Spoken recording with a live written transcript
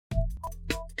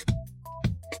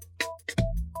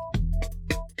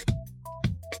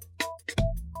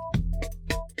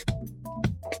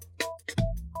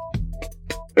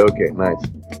Okay, nice.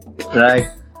 Right.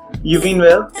 You've been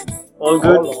well? All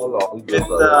good All good, with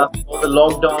brother. all the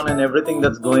lockdown and everything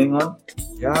that's going on?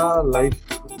 Yeah, life,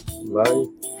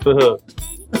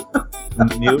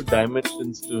 new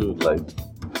dimensions to life,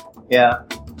 Yeah.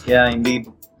 Yeah, indeed.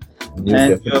 new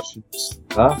And definitions.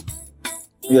 Huh?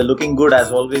 you're looking good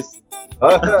as always.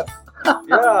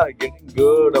 Yeah, getting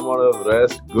good amount of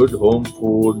rest, good home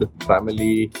food,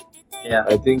 family. Yeah.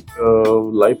 I think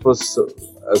life was,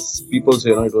 as people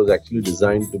say, it was actually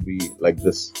designed to be like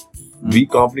this. We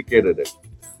complicated it,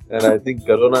 and I think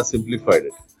Corona simplified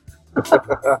it.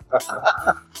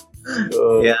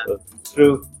 Yeah, Uh,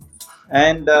 true.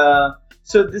 And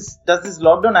so this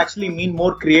lockdown actually mean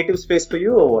more creative space for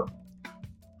you or what?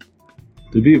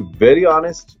 to be very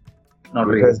honest, Not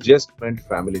it really. has just meant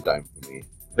family time for me.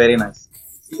 Very nice.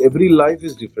 Every life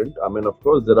is different. I mean, of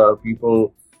course, there are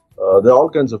people, there are all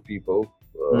kinds of people.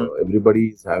 Mm. Everybody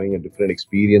is having a different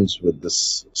experience with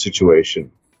this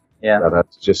situation Yeah. that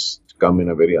has just come in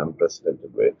a very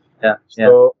unprecedented way. Yeah. Yeah.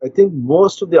 So I think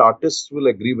most of the artists will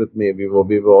agree with me. We all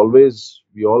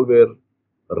were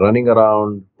running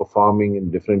around performing in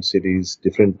different cities,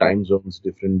 different time zones,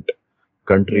 different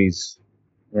countries,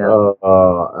 Yeah.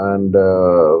 and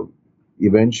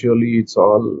eventually it's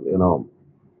all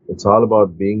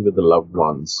about being with the loved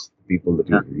ones, people that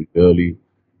Yeah. you really,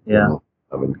 Yeah.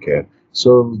 love and care.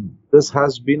 So this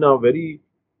has been a very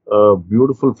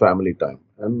beautiful family time,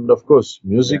 and of course,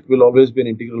 music will always be an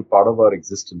integral part of our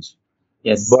existence.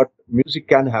 Yes. But music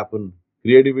can happen,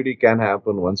 creativity can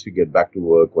happen once we get back to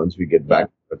work, once we get back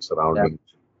to that surrounding.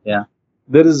 Yeah.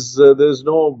 There's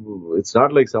no. It's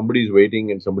not like somebody's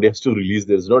waiting and somebody has to release.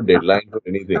 There's no deadline for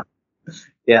anything.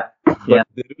 Yeah. But Yeah.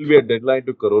 there will be a deadline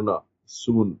to Corona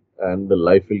soon, and the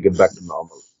life will get back to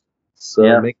normal. So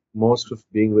Yeah. make most of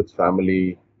being with family,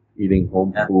 eating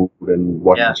home Yeah. food, and Yeah.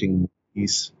 watching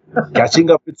movies, catching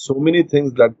up with so many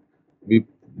things that we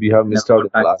we have missed Never out in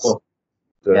got the back last for.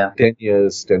 Yeah. 10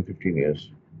 years, 10, 15 years.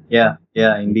 Yeah.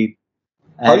 Yeah. Indeed.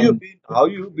 How you And been? How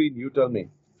you been? You tell me.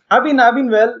 I've been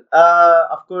well.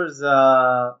 Of course,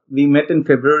 we met in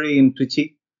February in Trichy,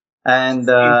 and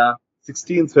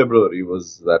 16th February was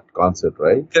that concert,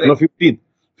 right? No, correct. 15th.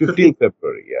 15th, 15th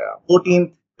February, yeah.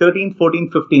 14th, 13th,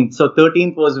 14th, 15th. So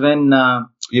 13th was when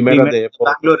We met we at met the at airport.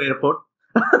 Bangalore airport.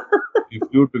 We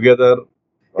flew together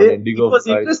on It Indigo was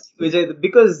flight. interesting, Vijay,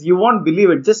 because you won't believe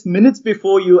it. Just minutes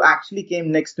before you actually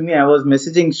came next to me, I was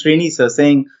messaging Srini sir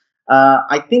saying,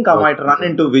 "I think I might run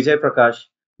into Vijay Prakash,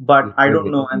 but I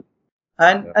don't know."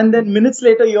 And then minutes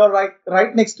later, you're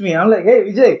right next to me. I'm like, "Hey,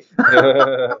 Vijay."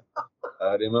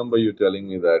 I remember you telling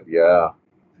me that, yeah.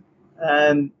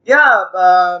 And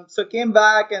yeah, so came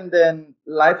back, and then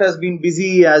life has been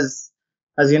busy as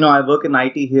you know. I work in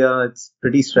IT here. It's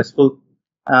pretty stressful.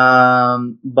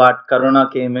 But Corona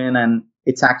came in, and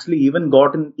it's actually even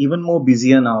gotten even more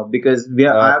busier now because I've been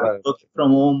Right. working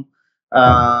from home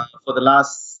for the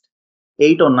last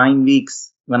 8 or 9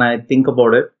 weeks when I think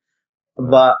about it.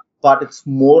 But it's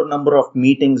more number of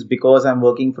meetings because I'm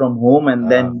working from home, and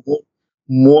then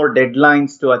more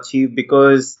deadlines to achieve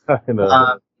because I know.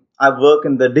 I work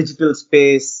in the digital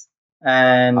space,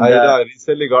 and I know. I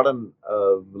recently got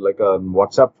like a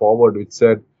WhatsApp forward which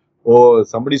said, "Oh,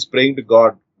 somebody's praying to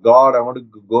God. God, I want to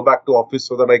go back to office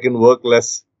so that I can work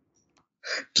less."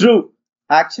 true.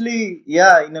 Actually,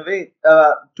 yeah, in a way,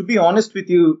 to be honest with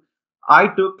you, I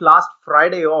took last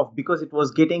Friday off because it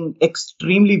was getting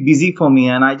extremely busy for me,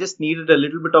 and I just needed a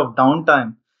little bit of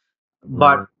downtime.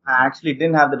 But I actually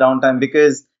didn't have the downtime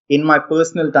because in my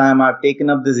personal time, I've taken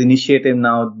up this initiative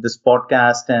now, this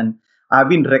podcast, and I've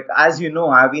been, as you know,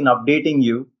 I've been updating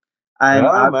you, and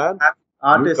Yeah, I've man. had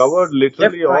You covered artists left,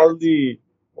 literally right.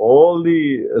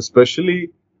 especially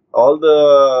all the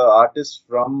artists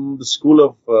from the school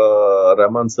of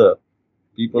Rahman sir.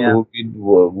 People Yeah.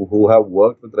 who have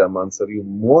worked with Rahman sir. You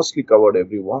mostly covered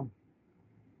everyone,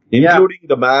 Yeah.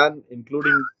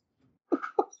 including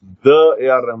the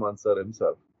A.R. Rahman sir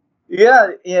himself.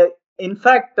 Yeah, yeah. In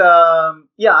fact,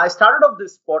 yeah, I started off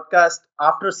this podcast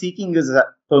after seeking his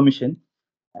permission,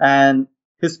 and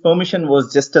his permission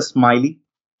was just a smiley,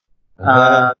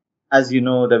 as you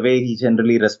know, the way he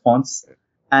generally responds.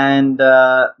 And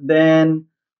then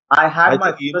I had I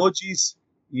my think first.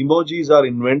 emojis are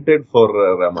invented for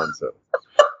Rahman sir.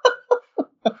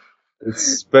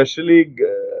 Especially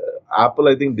Apple,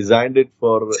 I think, designed it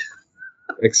for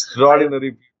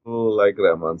extraordinary people like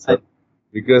Rahman sir,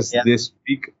 because Yeah, they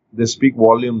speak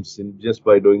volumes in just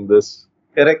by doing this,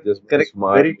 correct, just by correct.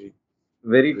 smile,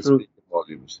 Very they true. speak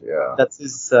volumes. Yeah. That's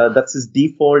his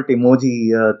default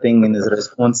emoji thing in his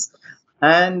response.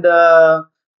 And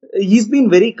He's been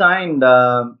very kind.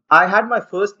 I had my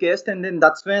first guest, and then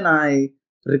that's when I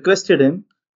requested him.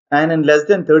 And in less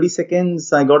than 30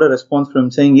 seconds, I got a response from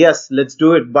him saying, "Yes, let's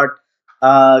do it. But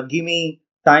give me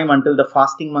time until the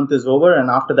fasting month is over, and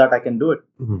after that, I can do it."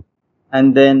 Mhm.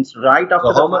 And then right So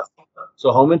after the how much? fasting,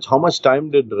 So how much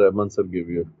time did Mansur give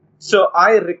you? so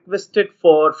I requested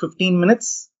for 15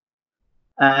 minutes,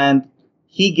 and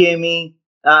he gave me.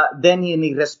 Then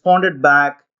he responded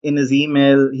back in his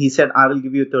email. He said, "I will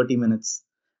give you 30 minutes."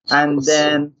 And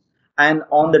then, and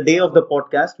on the day of the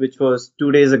podcast, which was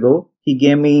 2 days ago, he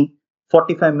gave me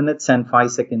 45 minutes and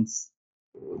 5 seconds.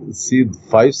 See,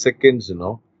 5 seconds.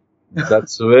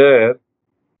 That's where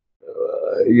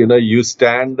you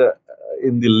stand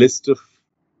in the list of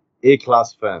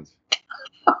A-class fans.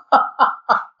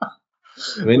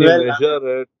 When you Well,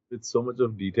 measure it with so much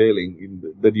of detailing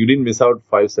that you didn't miss out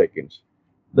 5 seconds.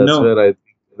 That's no, where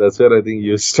I think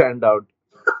you stand out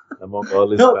among all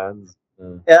his no. fans.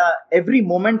 Every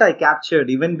moment I captured,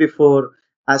 even before,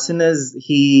 as soon as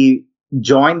he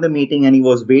joined the meeting and he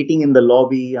was waiting in the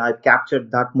lobby, I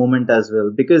captured that moment as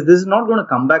well because this is not going to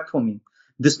come back for me.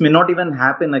 This may not even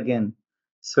happen again.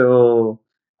 So,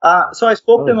 so I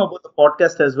spoke to him Oh, about the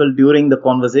podcast as well during the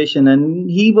conversation, and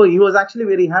he was actually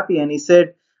very happy. And he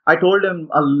said, I told him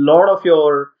a lot of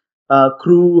your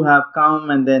crew have come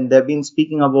and then they've been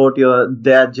speaking about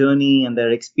their journey and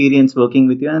their experience working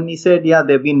with you, and he said, yeah,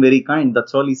 they've been very kind.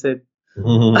 That's all he said.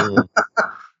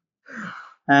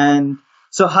 And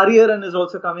so Hariharan is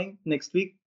also coming next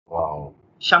week. wow.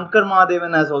 Shankar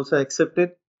Mahadevan has also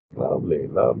accepted, Lovely,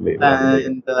 lovely, lovely.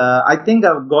 and I think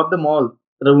I've got them all.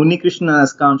 Ravuni Krishna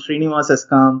has come, Srinivas has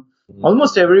come,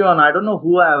 almost everyone. I don't know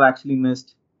who I have actually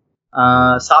missed.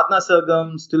 Sadhna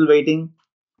Sargam still waiting.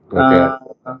 Okay.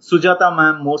 Sujata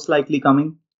ma'am most likely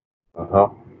coming. Uh-huh.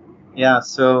 Yeah.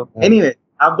 So anyway,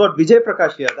 I've got Vijay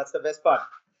Prakash here. That's the best part.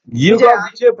 You Vijay,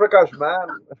 got Vijay Prakash, man.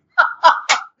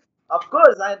 of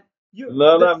course, I you.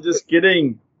 No, I'm just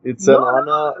kidding. It's No, an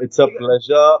no, honor. It's a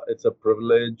pleasure. It's a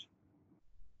privilege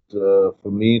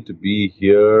for me to be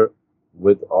here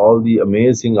with all the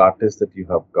amazing artists that you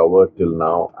have covered till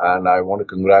now. And I want to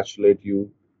congratulate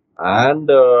you and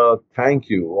thank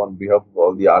you on behalf of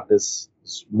all the artists.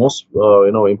 Most,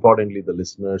 importantly, the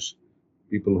listeners,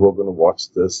 people who are going to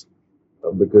watch this,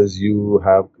 because you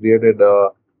have created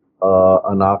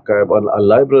an archive, a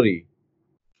library,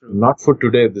 True. not for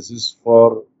today. This is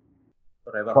for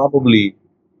Forever. probably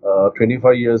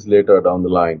 25 years later down the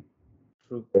line,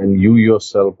 True. when you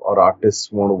yourself or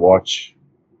artists want to watch,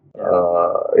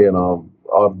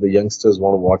 or the youngsters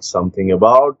want to watch something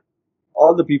about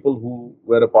all the people who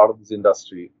were a part of this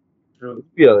industry. True.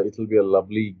 It'll be a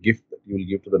lovely gift that you will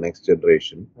give to the next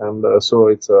generation, and so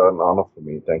it's an honor for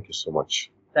me. Thank you so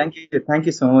much. Thank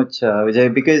you so much,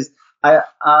 Vijay. Because I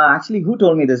actually, who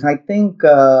told me this? I think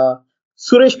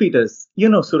Suresh Peters. You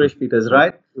know Suresh Peters,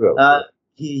 right? Well, Uh,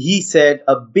 he said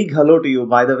a big hello to you.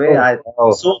 By the way, oh, I'm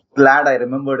oh, so glad I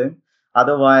remembered him.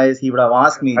 Otherwise, he would have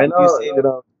asked me, I "Did you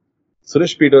know. say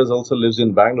Suresh Peters also lives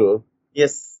in Bangalore.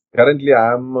 yes?" Currently,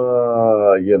 I'm,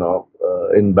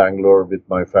 in Bangalore with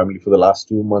my family for the last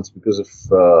 2 months because of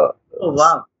Oh this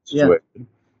wow, yeah, situation.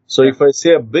 So yeah. if I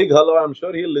say a big hello, I'm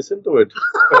sure he'll listen to it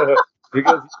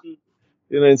because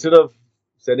instead of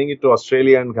sending it to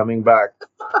Australia and coming back,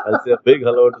 I'll say a big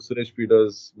hello to Suresh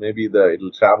Peters. Maybe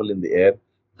it'll travel in the air.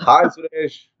 Hi,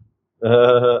 Suresh.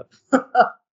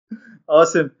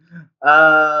 Awesome.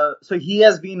 So he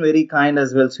has been very kind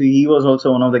as well. So he was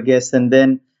also one of the guests, and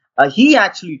then he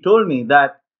actually told me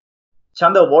that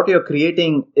Chanda, what you're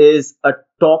creating is a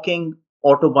talking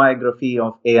autobiography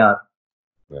of AR.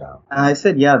 Yeah. And I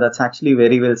said, yeah, that's actually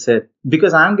very well said.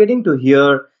 Because I'm getting to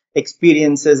hear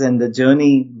experiences and the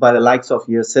journey by the likes of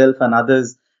yourself and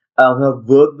others who have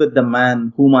worked with the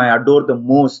man whom I adore the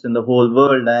most in the whole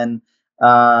world, and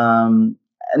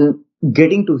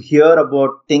getting to hear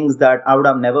about things that I would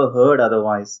have never heard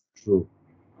otherwise. True.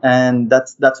 And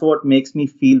that's what makes me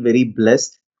feel very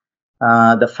blessed.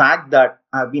 The fact that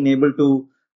I've been able to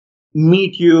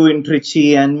meet you in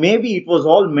Trichy, and maybe it was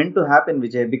all meant to happen,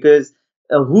 Vijay, because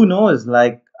who knows?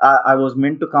 Like I was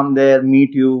meant to come there,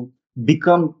 meet you,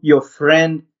 become your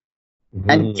friend,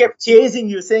 and Mhm. kept chasing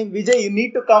you, saying, Vijay, you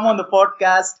need to come on the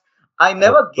podcast. I Of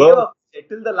never gave course. up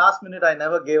till the last minute. I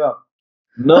never gave up.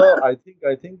 No, I think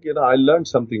I learned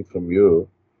something from you.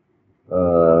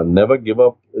 Never give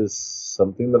up is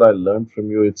something that I learned from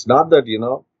you. It's not that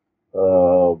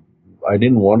uh, I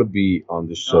didn't want to be on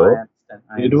this No, I show. understand.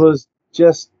 I It understand. was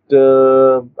just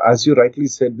as you rightly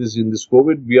said, this in this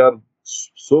COVID, we are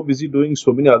so busy doing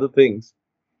so many other things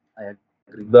I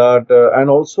agree. that, and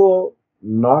also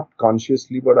not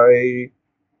consciously, but I.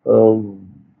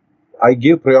 I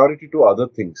gave priority to other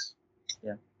things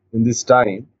Yeah. in this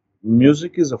time.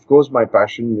 Music is, of course, my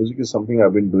passion. Music is something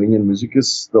I've been doing, and music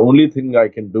is the only thing I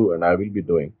can do, and I will be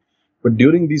doing. But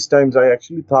during these times, I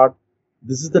actually thought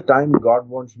this is the time God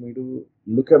wants me to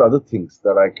look at other things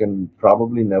that I can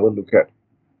probably never look at.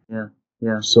 Yeah.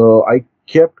 Yeah. So I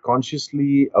kept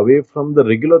consciously away from the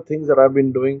regular things that I've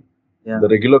been doing, Yeah. the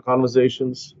regular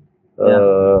conversations.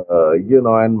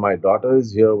 Yeah. And my daughter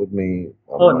is here with me,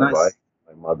 Oh, my wife, nice.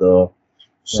 my mother. Yeah.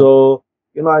 So,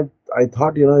 I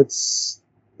thought, it's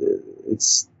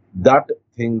that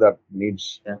thing that needs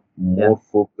Yeah. Yeah. more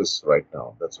focus right now.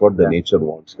 That's what the Yeah. nature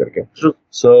wants, correct? True.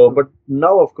 So, True. but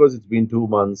now, of course, it's been 2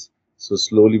 months. So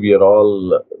slowly we are all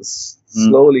Mm.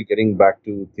 slowly getting back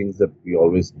to things that we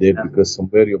always did Yeah. because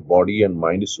somewhere your body and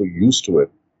mind is so used to it.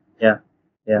 Yeah.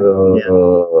 Yeah.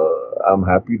 Yeah. I'm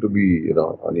happy to be,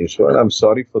 on your show, and I'm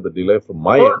sorry for the delay from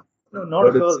my Oh, end, no, not but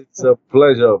at it's all. it's a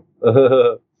pleasure.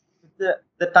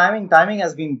 The timing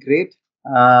has been great.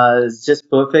 It's just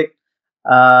perfect.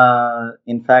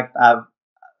 In fact,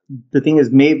 the thing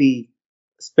is, maybe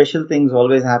special things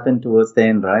always happen towards the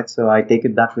end, right? So I take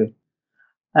it that way.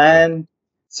 Yeah. And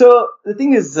so the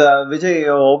thing is, Vijay,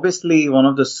 you're obviously one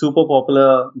of the super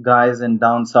popular guys in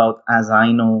down south, as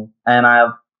I know, and I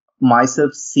have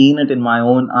myself seen it in my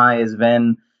own eyes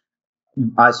when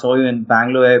I saw you in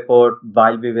Bangalore airport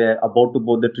while we were about to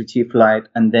board the Trichy flight,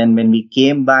 and then when we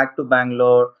came back to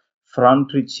Bangalore from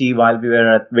Trichy while we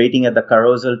were waiting at the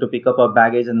carousel to pick up our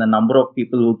baggage, and the number of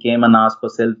people who came and asked for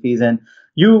selfies, and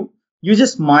you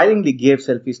just smilingly gave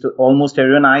selfies to almost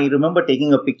everyone. I remember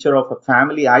taking a picture of a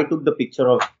family. I took the picture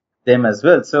of them as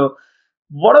well. So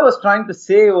what I was trying to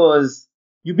say was,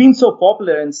 you've been so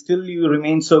popular and still you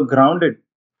remain so grounded.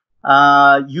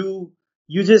 You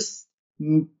just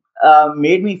mm,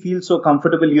 made me feel so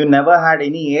comfortable. You never had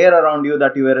any air around you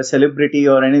that you were a celebrity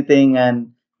or anything,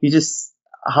 and you just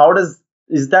how does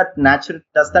is that natural?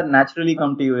 Does that naturally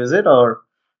come to you? Is it or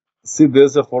See,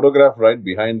 there's a photograph right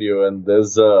behind you, and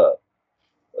there's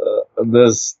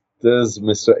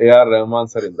Mr. A.R. Rahman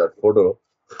sir in that photo,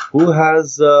 who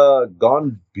has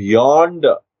gone beyond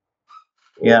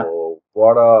yeah?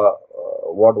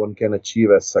 what one can achieve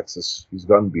as success. He's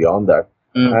gone beyond that.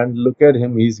 Mm. And look at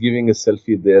him, he's giving a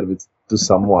selfie there with to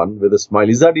someone with a smile.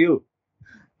 Is that you?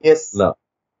 Yes. No,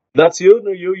 that's you.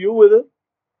 No, you with it.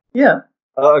 Yeah.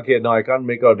 Okay, no, I can't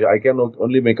make out. I can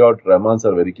only make out Rahman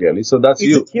sir very clearly. So that's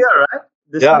Is it you. here? Right.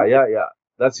 This Yeah, one. yeah, yeah.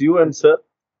 That's you and sir.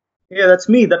 Yeah, that's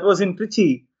me. That was in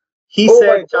Trichy. He Oh my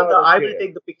said, God. Chanda, I will Okay.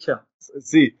 take the picture.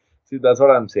 See, that's what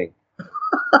I'm saying.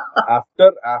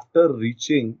 After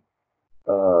reaching,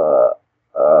 uh,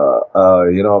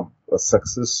 a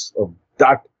success of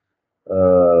that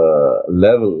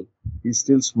level, he's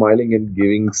still smiling and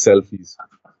giving selfies.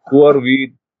 Who are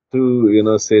we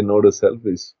to, say no to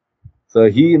selfies? So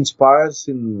he inspires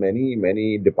in many,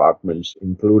 many departments, Yeah.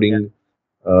 including,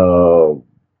 how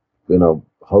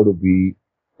to be.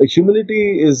 Like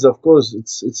humility is, of course,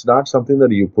 it's not something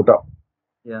that you put up.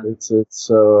 Yeah. It's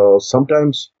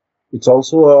sometimes it's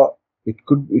also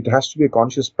it has to be a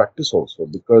conscious practice also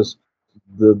because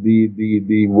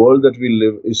the world that we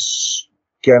live is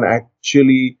can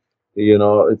actually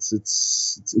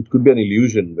it could be an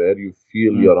illusion where you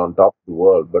feel Mm. you're on top of the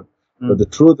world, but Mm. the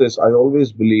truth is I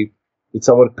always believe it's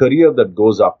our career that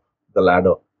goes up the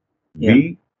ladder. Yeah.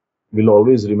 We will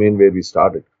always remain where we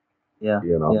started, Yeah.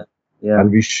 you know Yeah. Yeah.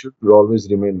 and we should always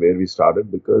remain where we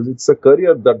started because it's a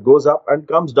career that goes up and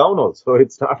comes down also.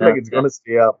 It's not Yeah. like it's Yeah. going to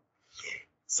stay up.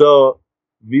 So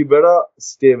we better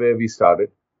stay where we started.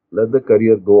 Let the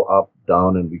career go up,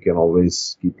 down, and we can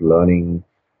always keep learning.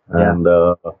 Yeah. And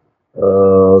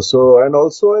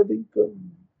also I think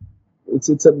it's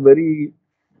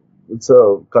a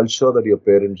culture that your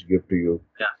parents give to you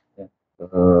Yeah.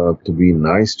 to be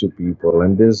nice to people,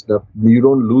 and you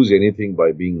don't lose anything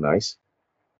by being nice.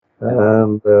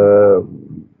 Yeah.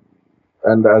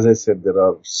 And as I said, there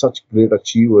are such great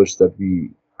achievers that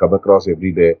we come across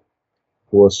every day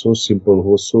who are so simple,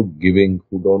 who are so giving,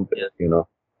 who don't, Yeah.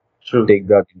 True. take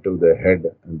that into their head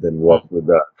and then walk with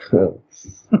that.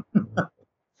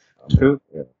 True.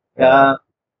 Yeah. Uh,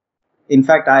 in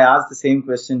fact, I asked the same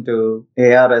question to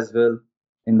AR as well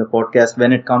in the podcast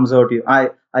when it comes out. I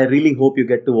really hope you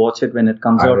get to watch it when it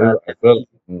comes I out. will. I will.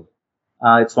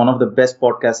 It's one of the best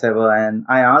podcasts ever. And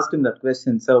I asked him that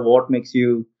question, sir, what makes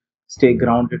you stay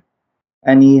grounded?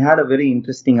 And he had a very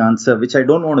interesting answer, which I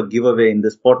don't want to give away in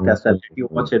this podcast. I'll let you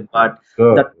watch it, but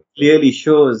Sure. that clearly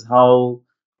shows how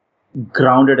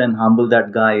grounded and humble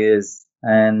that guy is.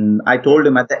 And I told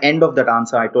him at the end of that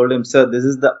answer, I told him, sir, this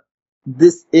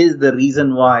is the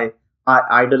reason why I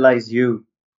idolize you.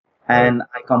 and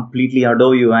I completely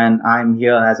adore you, and I'm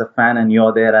here as a fan, and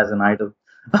you're there as an idol.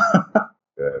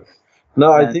 Yes.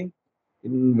 Now, I And think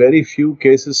in very few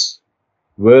cases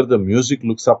where the music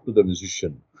looks up to the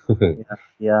musician, yeah,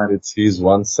 yeah, he's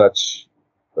one such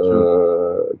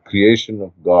true. creation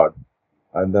of God,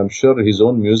 and I'm sure his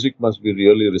own music must be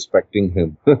really respecting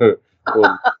him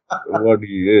for what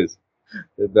he is.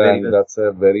 Very Then well. that's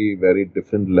a very very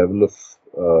different level of.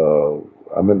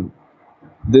 I mean,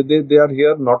 they are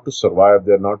here not to survive.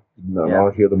 They're Yeah,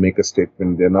 not here to make a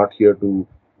statement. They're not here to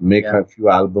make yeah, a few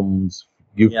albums,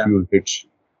 give yeah, few hits.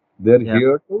 They're yeah.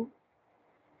 here to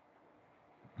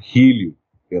heal you.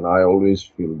 I always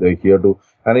feel they're here to.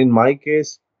 And in my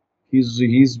case,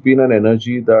 he's been an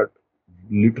energy that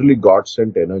literally God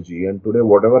sent energy. And today,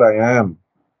 whatever I am,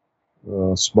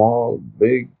 small,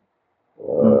 big,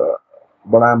 Mm, uh,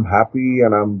 but I'm happy,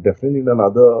 and I'm definitely in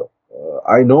another.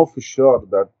 I know for sure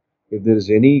that if there is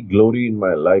any glory in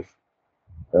my life,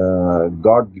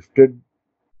 God gifted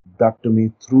that to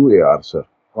me through AR, sir.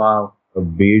 wow.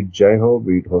 Be it Jai Ho,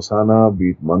 be it Hosanna,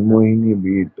 be it Yeah, Manmohini,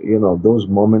 be it, those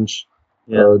moments,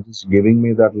 yeah, just giving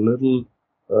me that little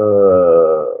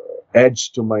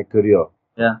edge to my career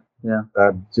yeah, yeah.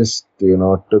 that just,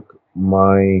 took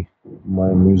my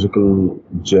musical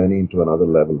journey into another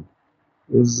level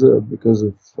is because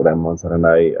of Rahman sir. And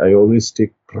I always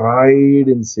take pride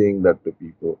in saying that to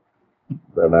people,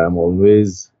 that I'm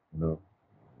always,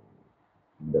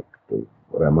 indebted to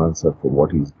Rahman sir for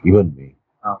what he's given me.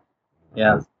 Wow.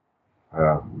 Yeah,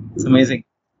 Uh, it's amazing.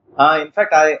 In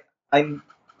fact, I,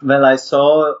 well, I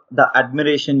saw the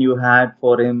admiration you had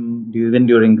for him even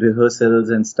during rehearsals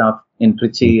and stuff in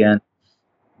Trichy, and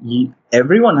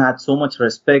everyone had so much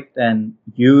respect, and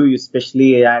you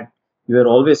especially had, you were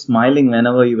always smiling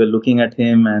whenever you were looking at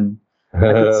him, and I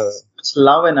could see so much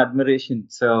love and admiration.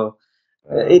 So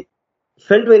uh, it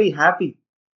felt very happy.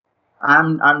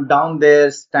 I'm down there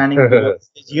standing below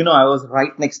the stage. I was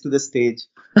right next to the stage.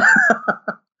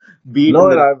 Be it in No,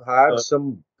 the and I've had or,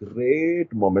 some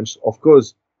great moments. Of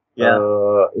course, yeah,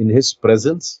 in his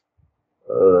presence,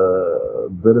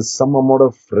 there is some amount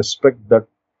of respect that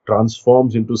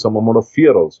transforms into some amount of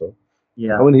fear also. I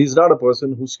yeah, mean, he's not a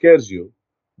person who scares you,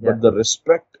 yeah, but the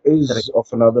respect is correct, of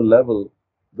another level,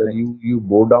 that correct. you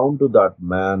bow down to that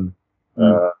man,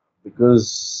 Mm,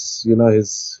 because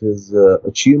his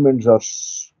achievements are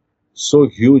so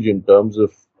huge in terms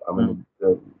of. I mm, mean,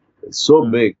 it's so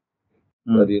mm, big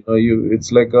that mm.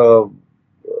 it's like a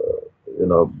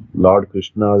Lord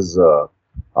Krishna's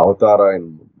avatara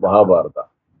in Mahabharata.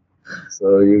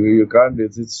 So you can't.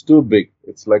 It's too big.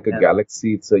 It's like a Yeah,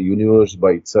 galaxy. It's a universe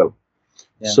by itself.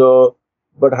 yeah, So,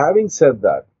 but having said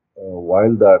that,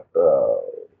 while that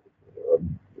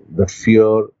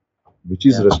fear, which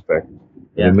is yeah, respect,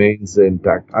 yeah. remains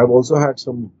intact, I've also had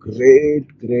some great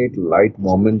light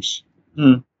moments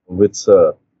Mm, with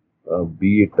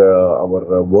be it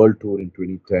our world tour in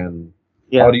 2010,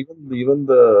 or yeah, even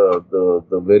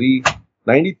the very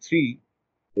 93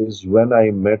 is when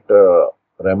I met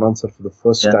Rahman sir for the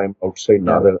first yeah, time outside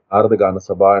yeah. Narada Gana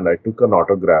Sabha, and I took an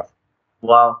autograph.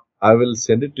 Wow. I will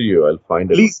send it to you. I'll find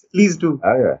it. Please, please do.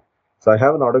 Ah, yeah. So I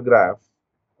have an autograph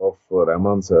of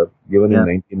Rahman sir given in Yeah.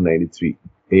 1993.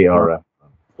 Wow. AR.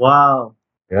 Wow.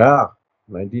 Yeah,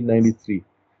 1993.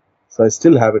 So I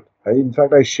still have it. In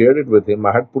fact, I shared it with him.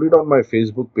 I had put it on my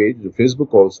Facebook page,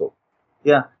 Facebook also,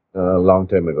 Yeah. a long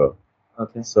time ago.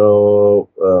 Okay. So,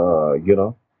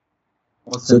 so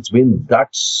Awesome. it's been that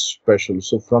special.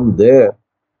 So from there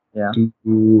Yeah.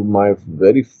 to my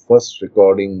very first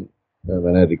recording,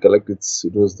 when I recollect,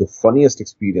 it was the funniest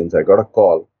experience. I got a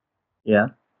call Yeah.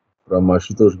 from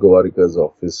Ashutosh Gowarika's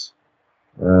office,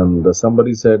 and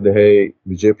somebody said, "Hey,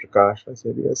 Vijay Prakash." I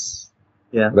said, "Yes."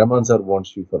 Yeah. Rahman sir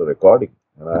wants you for a recording,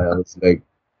 and I was like,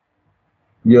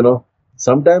 you know,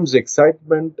 sometimes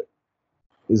excitement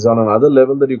is on another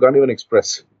level that you can't even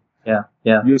express. Yeah.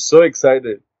 Yeah. You're so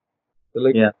excited, you're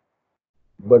like, Yeah.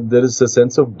 but there is a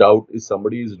sense of doubt if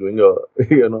somebody is doing a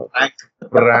Right.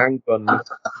 prank on me.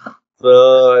 So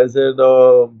I said,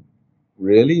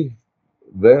 really,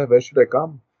 where should I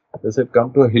come? They said,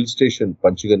 come to a hill station,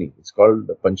 Panchagani. It's called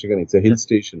Panchagani. It's a hill Yeah.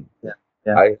 station. Yeah.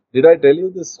 Yeah. I tell you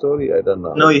this story? I don't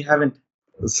know. No, you haven't.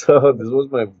 So this was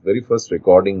my very first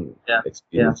recording Yeah. Yeah.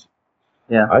 experience.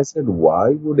 Yeah. I said, why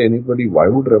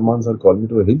would Rahman sir call me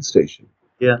to a hill station?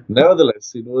 Yeah.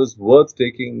 Nevertheless, it was worth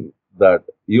taking that,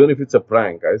 even if it's a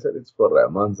prank. I said it's for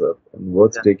Rahman sir, and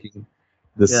worth Yeah. taking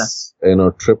Yeah. this,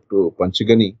 trip to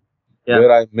Panchagani, Yeah.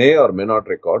 where I may or may not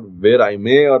record, where I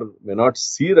may or may not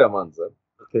see Rahman sir.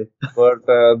 Okay. But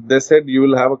they said you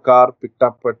will have a car picked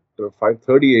up at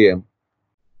 5:30 a.m.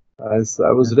 As I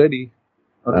Yeah. was ready,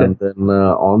 Okay. And then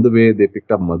on the way, they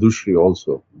picked up Madhushri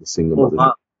also, the singer Oh, Madhushri.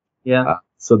 wow. Yeah.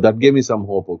 So that gave me some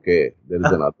hope. Okay, there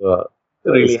is another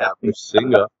Really happy. established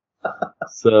singer.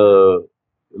 So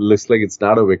looks like it's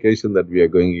not a vacation that we are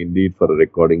going indeed for a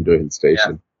recording to a hill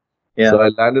station. Yeah. So I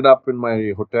landed up in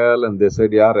my hotel and they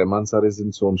said, yeah, Rahman sir is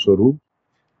in so-and-so room,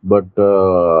 but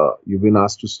you've been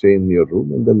asked to stay in your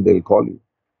room and then they'll call you.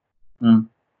 Mm.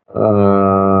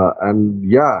 And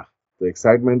yeah, the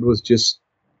excitement was just,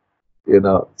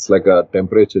 it's like a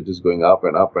temperature just going up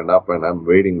and up and up, and I'm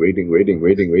waiting.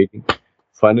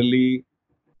 Finally,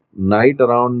 night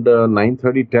around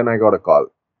 9:30, 10, I got a call.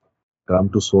 Come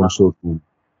to so-and-so room.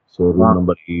 So room Wow.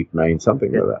 number 8, 9,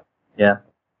 something like that. Yeah.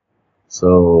 So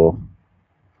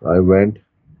I went,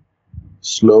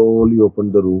 slowly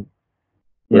opened the room,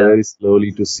 Yeah. very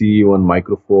slowly, to see one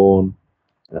microphone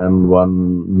and one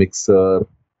mixer,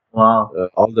 Wow.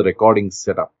 all the recording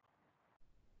setup,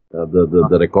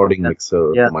 the recording Yeah. mixer,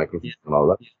 Yeah. the microphone and all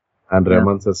that. And Yeah.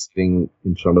 Rahman sir sitting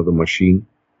in front of the machine.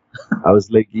 I was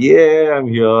like, yeah, I'm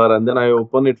here. And then I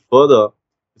open it further.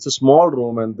 It's a small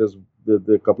room and there's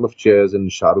the couple of chairs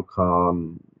and Shah Rukh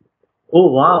Khan. Oh,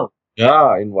 wow. Yeah,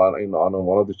 on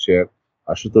one of the chair,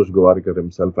 Ashutosh Gowarikar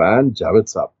himself and Javed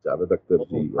Akhtar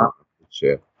ji wow. on the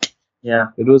chair. Yeah.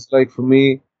 It was like for me,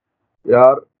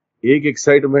 यार एक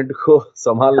excitement को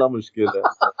संभालना मुश्किल है.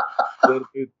 फिर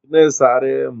इतने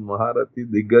सारे महारथी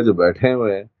दिग्गज बैठे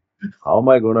हुए हैं. How am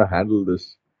I going to handle this?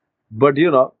 But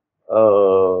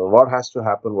what has to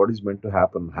happen, what is meant to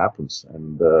happen, happens.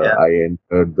 And Yeah. I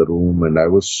entered the room, and I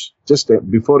was just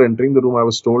before entering the room, I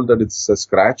was told that it's a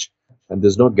scratch, and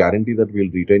there's no guarantee that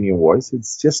we'll retain your voice.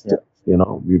 It's just we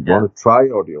want to try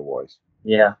out your voice.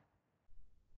 Yeah.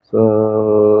 So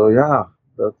yeah,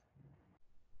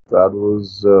 that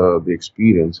was the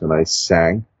experience, and I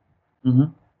sang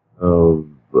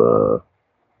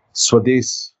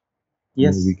Swades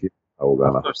Yes. movie के वो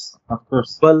गाना. Of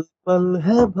course. पल पल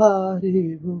है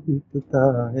भारी वो बीतता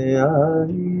है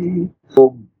आई. So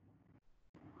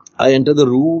I enter the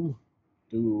room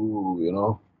to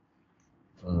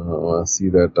see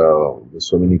that there's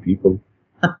so many people.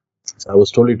 So I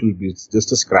was told it will be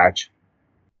just a scratch.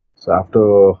 So after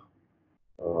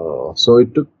so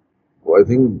it took, I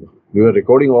think we were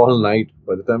recording all night.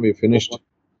 By the time we finished,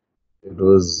 it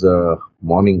was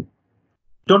morning.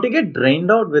 Don't you get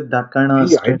drained out with that kind of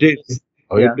Yeah, I did. Yeah.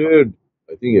 I did.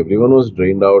 I think everyone was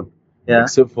drained out, Yeah.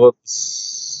 except for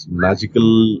this magical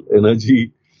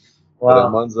energy. Wow.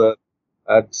 Rahman sir,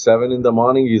 at 7 in the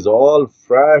morning, he's all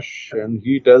fresh and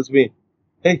he tells me,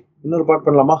 hey, இன்னொரு பாட்டு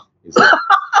பண்ணலாமா? He said.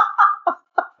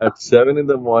 At 7 in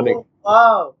the morning. Oh,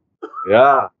 wow.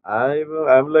 Yeah,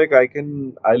 I'm like,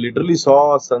 I literally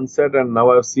saw sunset and now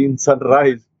I've seen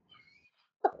sunrise.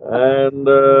 And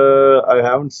I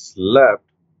haven't slept.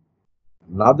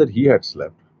 Not that he had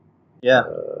slept. Yeah.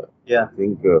 Yeah. I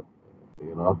think,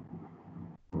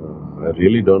 I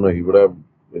really don't know. He would have,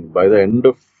 by the end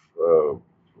of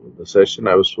the session,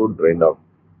 I was so drained out.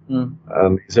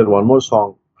 And he said, one more song.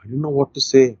 I didn't know what to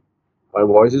say. My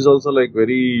voice is also like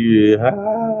very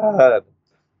hard.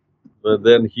 But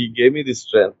then he gave me this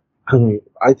strength.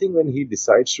 I think when he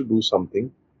decides to do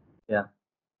something,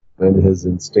 when his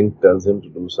instinct tells him to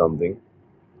do something,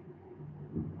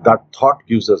 that thought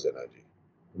gives us energy.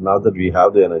 Now that we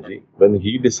have the energy, when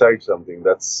he decides something,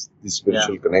 that's the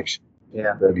spiritual connection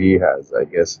that he has, I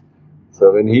guess.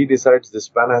 So when he decides this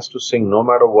man has to sing, no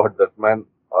matter what, that man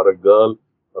or a girl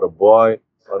or a boy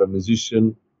or a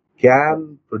musician can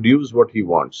produce what he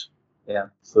wants. Yeah.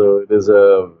 So it is a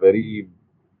very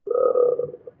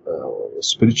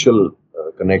spiritual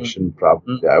connection.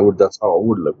 Probably, that's how I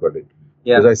would look at it.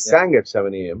 Because I sang at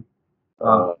 7 a.m.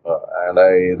 And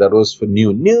that was for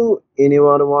new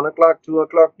anyone 1 o'clock, 2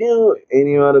 o'clock, new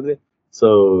anyone. So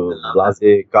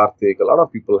Blase, Karthik, a lot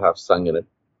of people have sung in it.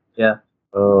 Yeah.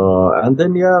 And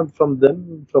then from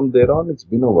there on, it's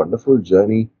been a wonderful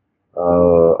journey.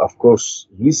 Of course,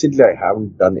 recently I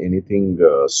haven't done anything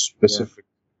specific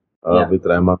with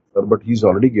Rahman sir, but he's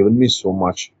already given me so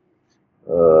much.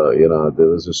 There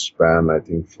was a span, I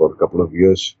think, for a couple of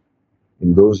years.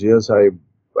 In those years, I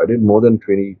did more than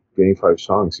 20, 25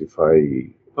 songs, if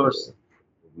I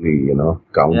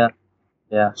count.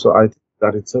 Yeah. So I think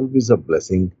that itself is a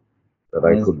blessing, that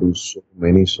I could do so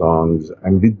many songs.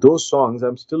 And with those songs,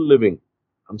 I'm still living.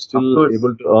 I'm still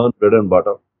able to earn bread and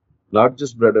butter. Not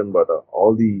just bread and butter,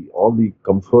 all the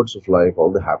comforts of life,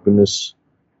 all the happiness,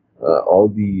 all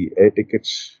the air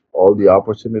tickets, all the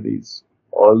opportunities,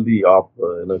 all the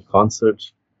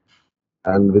concerts.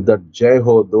 And with that Jai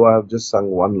Ho, though I have just sung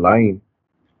one line,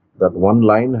 that one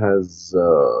line has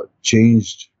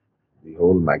changed the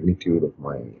whole magnitude of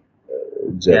my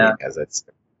journey, Yeah. as I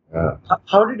said. Uh,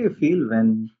 How did you feel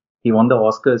when he won the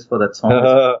Oscars for that song?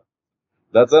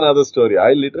 that's another story.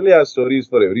 I literally have stories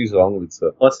for every song with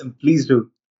Sir, Awesome. Please do.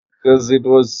 because it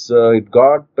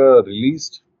got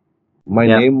released. My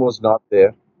Yeah. name was not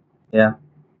there. Yeah.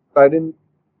 I didn't.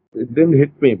 It didn't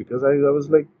hit me because I was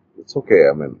like, it's okay.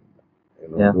 I mean,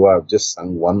 Yeah. though I've just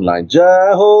sung one line,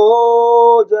 Jai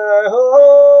Ho, Jai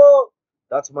Ho.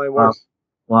 That's my Wow. voice,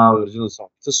 the Wow. original song.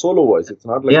 It's a solo voice. It's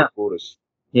not like Yeah. a chorus.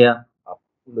 Yeah.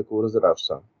 The chorus that I've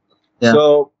sung. Yeah.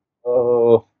 So,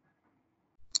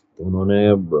 उन्होंने,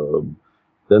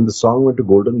 then the song went to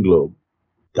Golden Globe.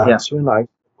 That's when I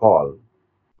call.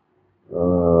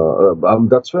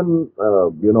 That's when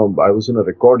I was in a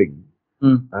recording,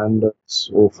 and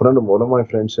so one of my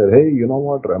friends said, "Hey, you know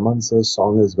what? Rahman Sir's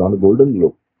song has gone to Golden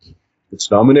Globe. It's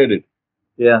nominated."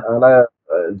 Yeah.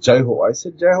 And Jai Ho. I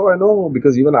said, Jai Ho, I know,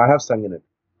 because even I have sung in it.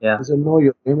 Yeah. He said, no,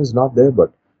 your name is not there.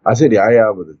 But I said,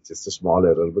 yeah, but it's just a small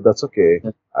error. But that's okay.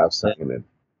 Yeah. I have sung in it.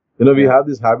 We Yeah. have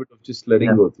this habit of just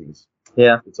letting go things.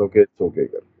 Yeah. It's okay. It's okay.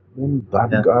 And that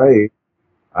Yeah. guy,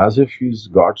 as if he's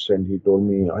God sent, he told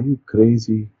me, are you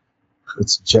crazy?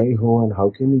 It's Jai Ho, and how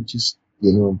can you just,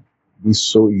 be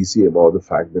so easy about the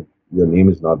fact that your name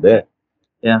is not there?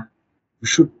 Yeah. You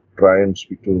should try and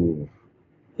speak to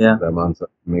Rahman sir.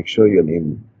 Make sure your name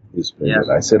is printed.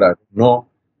 I said, I don't know,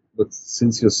 but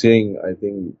since you're saying, I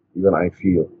think even I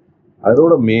feel. I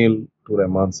wrote a mail to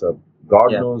Rahman sir. God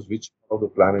knows which part of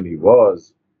the planet he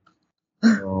was.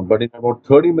 But in about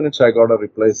 30 minutes, I got a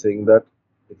reply saying that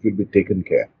it will be taken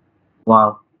care.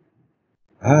 Wow.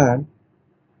 And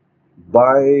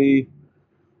by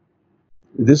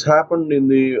this happened in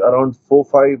the around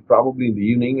 4-5 probably in the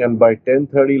evening, and by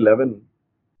 10:30, 11,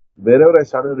 wherever I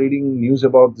started reading news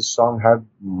about this song had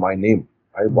my name.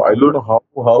 I don't know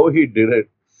how he did it.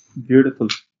 Beautiful.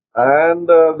 And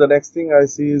the next thing I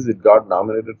see is it got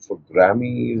nominated for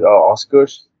Grammys,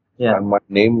 Oscars, and my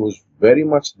name was very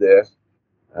much there.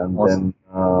 And then,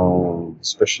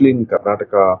 especially in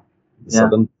Karnataka, the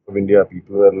southern part of India,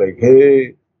 people were like, "Hey,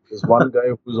 there's one guy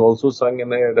who's also sung in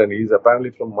it, and he's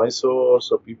apparently from Mysore."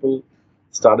 So people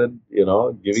started,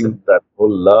 giving that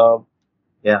whole love.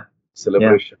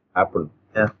 Celebration happened.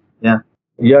 Yeah.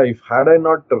 If had I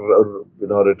not,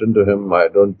 written to him, I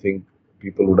don't think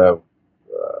people would have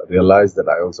realized that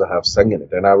I also have sung in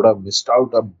it, and I would have missed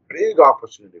out a big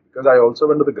opportunity because I also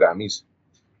went to the Grammys.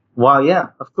 Wow, yeah,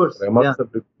 of course. Rahman sir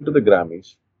took me to the Grammys.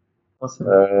 Awesome.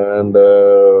 And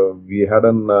we had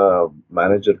a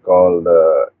manager called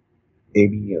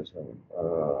AB or something.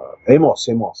 Amos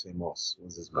was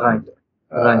his manager.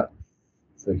 Right.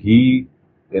 So he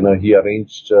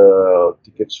arranged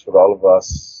tickets for all of us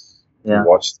to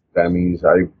watch the Grammys. I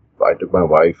took my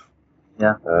wife.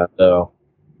 Yeah. And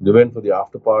we went for the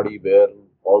after party where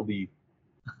all the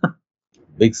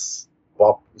big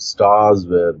pop stars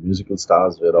musical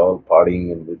stars were all partying,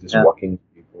 and we're just walking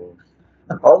people.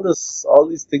 All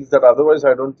these things that otherwise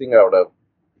I don't think I would have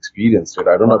experienced it.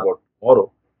 I don't know about tomorrow,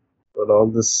 but all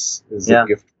this is a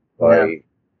gift by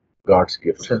God's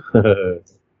gift.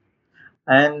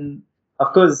 And of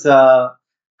course, the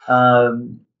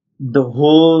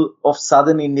whole of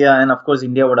southern India, and of course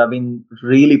India would have been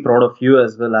really proud of you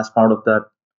as well as part of that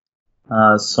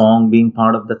song, being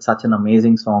part of that such an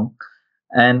amazing song.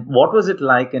 And what was it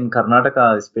like in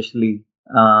Karnataka, especially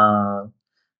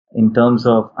in terms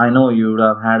of, I know you would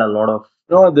have had a lot of...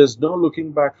 No, there's no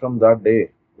looking back from that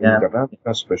day, in Karnataka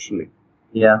especially.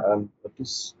 Yeah. And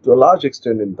to a large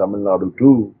extent in Tamil Nadu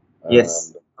too. Yes.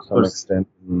 And to some extent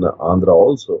in Andhra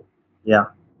also. Yeah.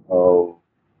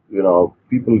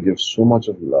 People give so much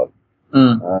of love.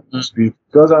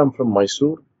 Because I'm from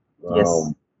Mysore.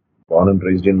 Born and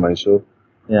raised in Mysore.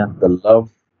 Yeah. The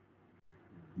love,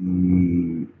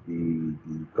 the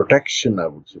protection, I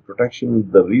would say. Protection,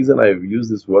 the reason I use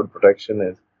this word protection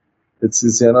is, it's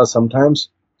sometimes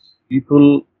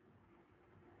people,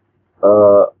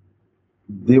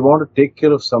 they want to take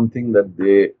care of something that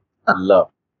they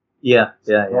love. They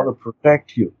want to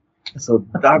protect you. So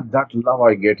that love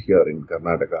I get here in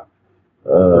Karnataka.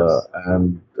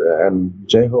 And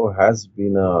Jai Ho has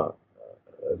been a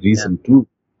reason too.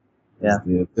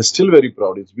 They're still very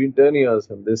proud. It's been 10 years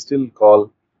and they still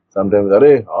call sometimes,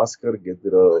 "Arey, Oscar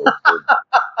Gediro,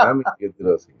 Grammy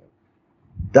Gediro singer."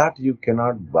 That you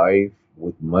cannot buy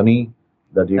with money,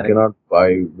 that you cannot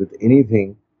buy with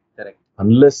anything. Correct.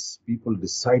 Unless people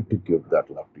decide to give that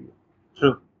love to you.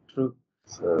 True.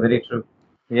 So, very true.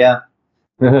 Yeah.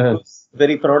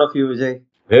 Very proud of you, Vijay.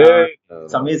 Hey,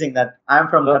 it's amazing that I'm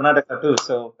from Karnataka too.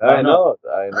 So I know.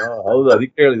 ಹೌದು,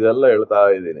 ಅದಕ್ಕೆ ಇದೆಲ್ಲ ಹೇಳ್ತಾ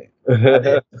ಇದ್ದೀನಿ.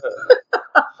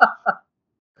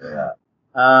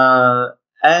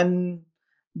 And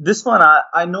This one,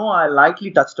 I know I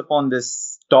lightly touched upon this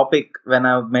topic when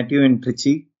I met you in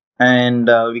Trichy, and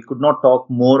we could not talk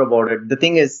more about it. The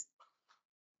thing is,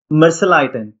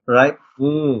 Merceliton, right?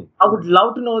 Hmm. I would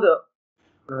love to know the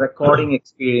recording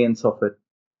experience of it.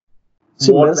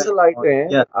 See, What went on?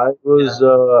 Mercilite, Yeah,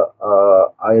 yeah.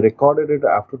 I recorded it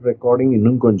after recording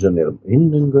Innum Konja Neram.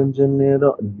 Innum Konja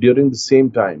Neram during the same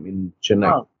time in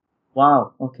Chennai. Wow.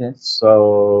 Wow. Okay.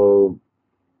 So,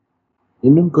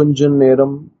 Innum Konja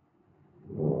Neram,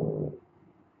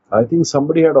 I think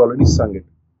somebody had already sung it,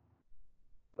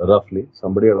 roughly.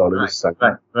 Somebody had already Right. sung it.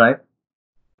 Right. Right.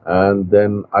 And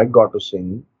then I got to sing.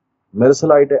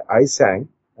 Mercilite, I sang,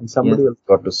 and Yes. somebody else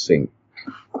got to sing.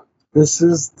 This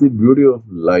is the beauty of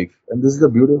life, and this is the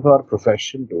beauty of our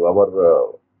profession too.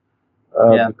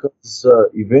 Yeah. Because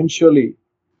eventually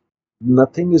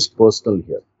nothing is personal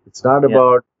here. It's not Yeah.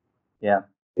 about, Yeah.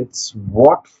 it's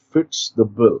what fits the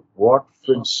bill, what Mm.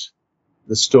 fits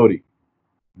the story,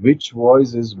 which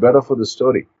voice is better for the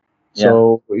story. Yeah. So,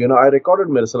 I recorded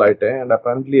Mercilite, and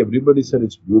apparently everybody said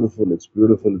it's beautiful, it's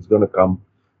going to come.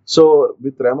 So,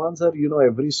 with Rahman sir,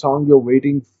 every song you're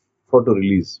waiting for to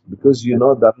release because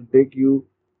Yeah. that'll take you,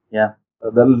 Yeah.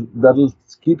 that'll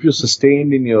keep you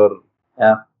sustained in your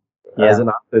Yeah. as Yeah. an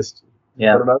artist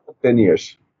Yeah. for another 10 years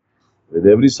with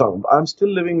every song. I'm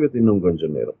still living with Innum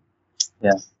Gonjanero.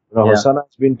 Yeah. Yeah. Hosanna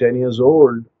has been 10 years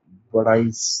old, but I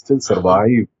still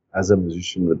survive as a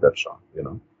musician with that song.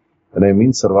 And I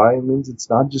mean survive means it's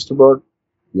not just about,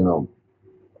 you know,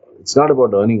 it's not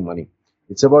about earning money.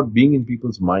 It's about being in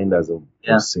people's mind as a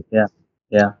Yeah. singer. Yeah.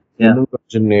 Yeah. Yeah. Innum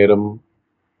Gonjanero,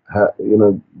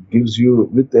 gives you,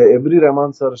 with every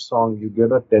Rahman sir song, you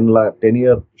get a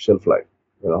 10-year shelf life,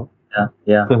 you know. Yeah.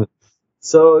 Yeah.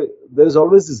 So there's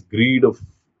always this greed of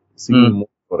singing Mm. more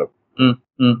forever. Mm.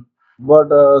 Mm. But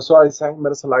so I sang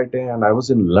Mercilite, and I was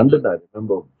in London. I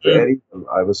remember Mm. very well.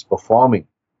 I was performing.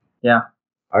 Yeah.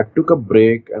 I took a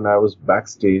break and I was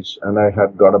backstage, and I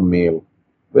had got a mail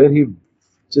where he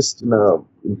just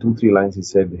in 2-3 lines he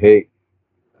said, "Hey,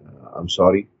 I'm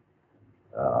sorry.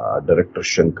 Director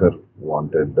Shankar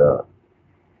wanted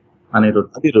Anirudh.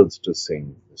 Anirudh to sing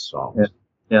the Yeah. songs."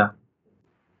 Yeah.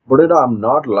 But I'm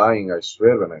not lying. I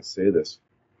swear when I say this.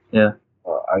 Yeah.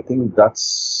 I think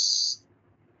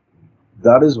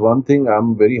that is one thing I'm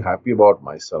very happy about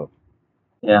myself.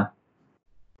 Yeah.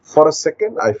 For a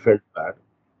second, I felt bad.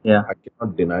 Yeah. I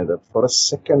cannot deny that. For a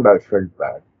second, I felt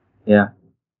bad. Yeah.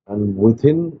 And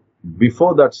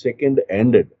before that second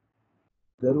ended,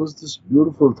 there was this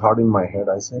beautiful thought in my head.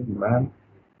 I said, man,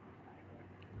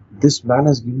 this man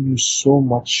has given you so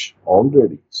much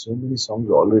already, so many songs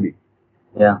already.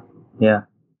 Yeah. Yeah.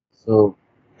 So,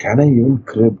 can I even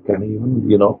crib? Can I even.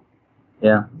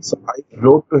 Yeah. So I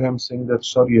wrote to him saying that,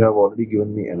 sir, you have already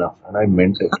given me enough. And I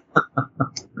meant it.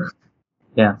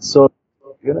 Yeah. So,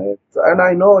 and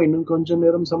I know in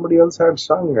Kunjanaram somebody else had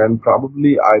sung, and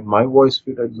probably my voice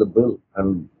fitted the bill,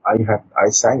 and I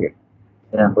sang it.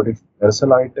 Yeah. But if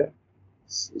Mercilite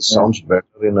sounds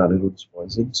better in Anirudh's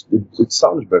voice, it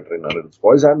sounds better in Anirudh's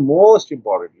voice, and most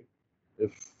importantly,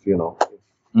 if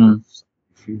Mm.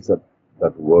 he feels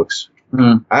that works.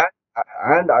 Mm.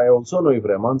 And I also know if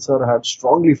Rahman sir had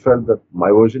strongly felt that my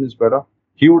version is better,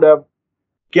 he would have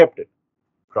kept it.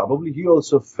 Probably he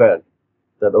also felt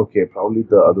that okay, probably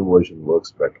the other version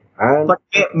works better. And But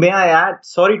may I add,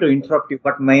 sorry to interrupt you,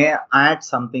 but may I add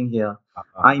something here?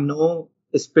 I know,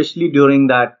 especially during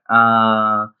that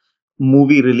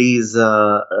movie release,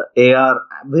 AR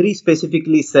very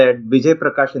specifically said Vijay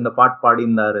Prakash in the part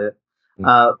பாடியிருந்தாரு.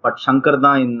 But Shankar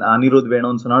தான் in Anirudh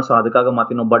வேணும்னு சொன்னார். So அதுக்காக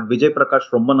மாத்தினோம். But Vijay Prakash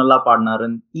ரொம்ப நல்லா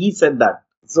பாடினாருன்னு he said that.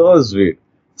 so sweet.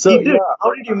 So He did. yeah. How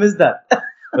did you miss that?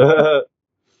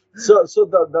 So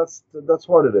that's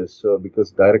what it is. So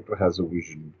because director has a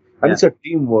vision, and Yeah. it's a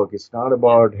teamwork. It's not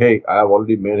about hey, I have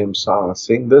already made him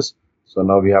sing this, so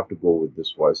now we have to go with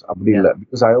this voice. Yeah.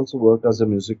 Because I also worked as a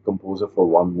music composer for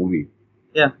one movie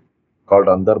Yeah. called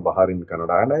Andar Bahar in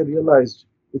Kannada, and I realized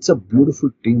it's a beautiful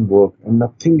teamwork, and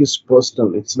nothing is personal.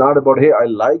 It's not about hey, I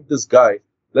like this guy,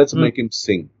 let's make him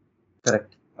sing.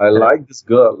 Correct. I like this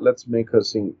girl, let's make her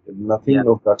sing. Nothing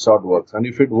Yeah. of that sort works, and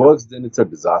if it works, then it's a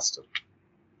disaster.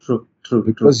 True.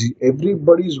 Because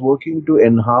everybody is working to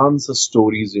enhance a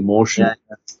story's emotion.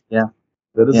 Yeah.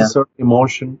 There is a certain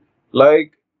emotion. Like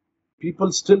people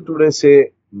still today say,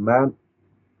 man,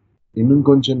 Innum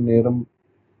Konjam Neram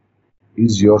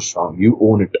is your song. You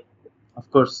own it. Of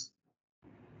course.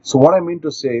 So what I mean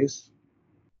to say is,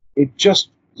 it just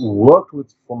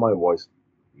worked for my voice.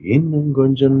 Innum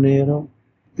Konjam Neram.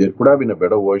 There could have been a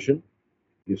better version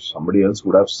if somebody else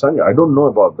would have sung it. I don't know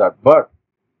about that. But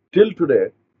till today,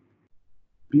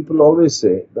 people always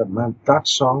say that, man, that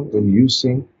song, when you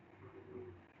sing,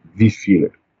 we feel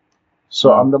it. So,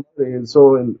 Mm. so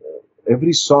in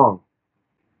every song,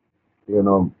 you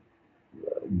know,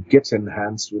 gets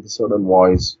enhanced with a certain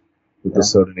voice, with a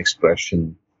Yeah. certain expression.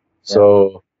 Yeah. So,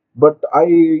 but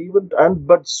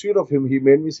but sweet of him, he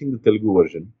made me sing the Telugu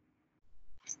version.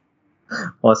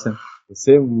 Awesome. The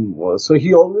same, so he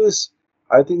always,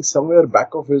 I think, somewhere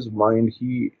back of his mind,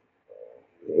 he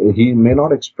may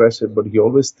not express it, but he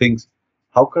always thinks,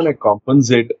 how can I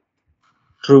compensate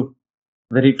True.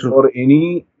 Very true. for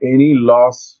any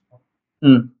loss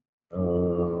Mm.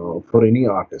 for any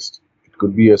artist? It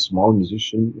could be a small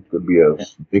musician, it could be a Yeah.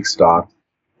 big star.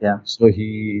 Yeah. So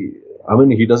he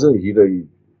doesn't,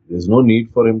 there's no need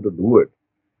for him to do it.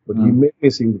 But he Mm. made me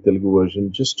sing the Telugu version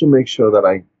just to make sure that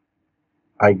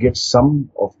I get some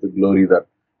of the glory that,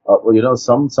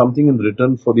 something in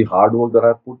return for the hard work that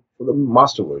I put for the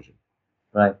master version.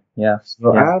 Right. Yeah. So,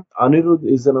 Yeah. and Anirudh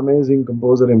is an amazing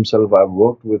composer himself. I've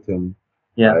worked with him,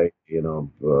 Yeah. like,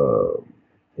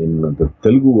 in the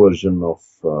Telugu version of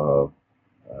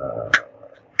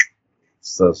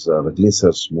Rajni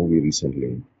Sir's movie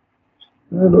recently.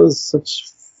 It was such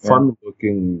Yeah. fun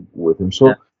working with him.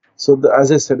 Yeah. So as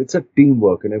I said, it's a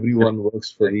teamwork, and everyone Correct. works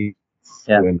for Correct.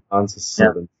 to Yeah. enhance a Yeah.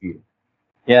 certain field.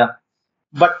 Yeah.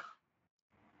 But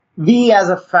we as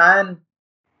a fan,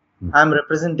 Mm. I'm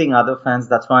representing other fans.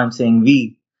 That's why I'm saying we,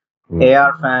 Mm.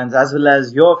 AR fans, as well as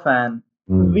your fan,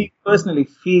 Mm. we personally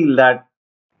feel that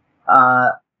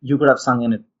you could have sung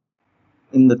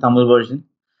in the Tamil version.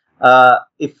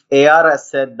 If AR has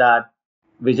said that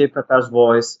Vijay Prakash's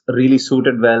voice really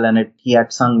suited well and he had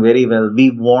sung very well, we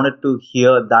wanted to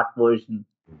hear that version.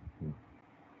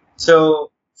 So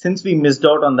since we missed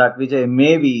out on that, Vijay,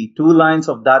 maybe 2 lines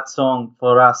of that song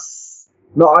for us.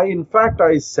 No, in fact,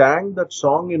 I sang that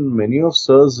song in many of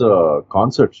Sir's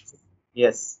concerts.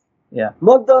 Yes. Yeah.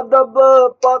 మొదదబ్బ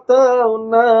పాత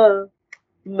ఉన్న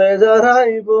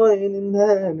బేజారైపోయి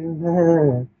నిన్నే నిన్నే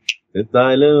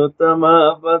తాయిలు తమ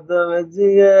పద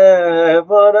వెజియే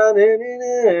పరని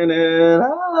నేనే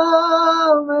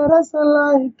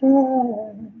మెరసలైతే.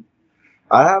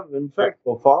 I have in fact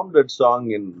performed that song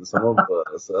in some of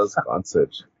Sir's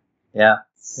concerts. Yeah.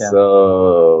 Yeah. So,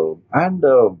 and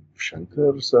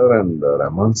Shankar sir and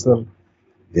Rahman sir,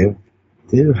 they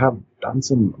have done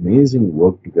some amazing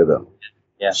work together.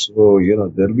 Yeah. So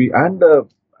there'll be, and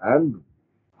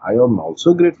I am also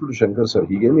grateful to Shankar sir.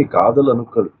 He gave me Kadal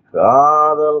Anukkal,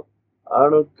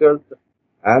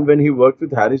 and when he worked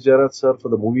with Haris Jarat sir for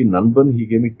the movie Nanban, he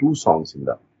gave me 2 songs in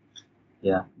that.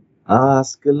 Yeah.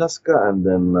 Askalaska, and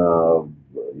then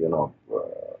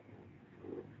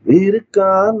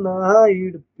Irkana,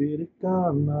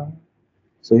 Irkana.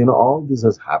 So all this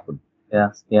has happened. Yeah.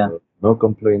 Yeah. No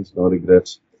complaints, no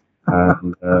regrets.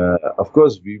 And of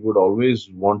course, we would always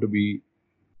want to be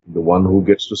the one who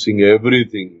gets to sing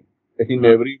everything in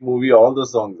every movie, all the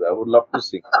songs. I would love to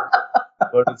sing,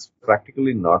 but it's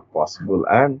practically not possible.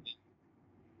 And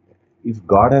if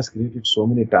God has created so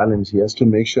many talents, He has to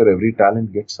make sure every talent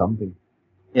gets something.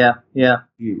 Yeah. Yeah.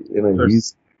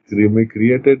 He's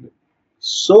created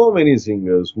so many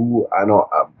singers who I know.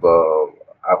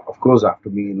 Of course, after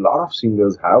me, a lot of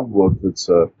singers have worked with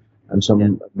Sir, and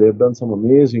they've done some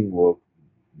amazing work.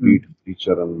 Beat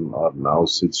Teacher or now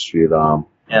Sid Sriram.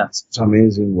 Yeah. It's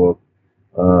amazing work.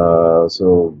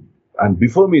 And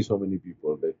before me, so many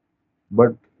people did.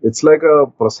 But it's like a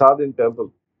prasad in temple.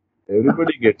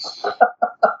 Everybody gets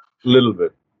a little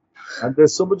bit. And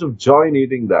there's so much of joy in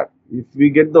eating that. If we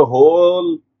get the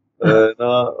whole,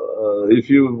 if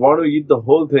you want to eat the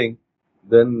whole thing,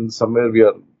 then somewhere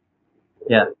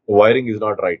Yeah. wiring is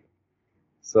not right.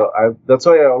 So that's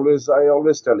why I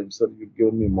always tell him, sir, you've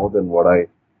given me more than what I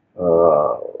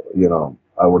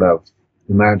would have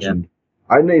imagined.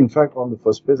 I know, in fact, on the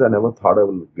first place, I never thought I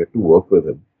will get to work with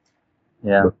him.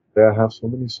 Yeah. But I have so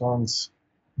many songs.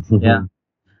 Yeah.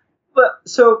 But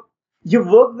so you've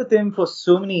worked with him for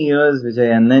so many years, Vijay,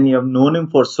 and then you have known him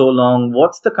for so long.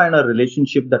 What's the kind of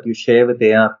relationship that you share with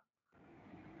AR?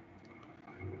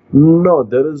 No,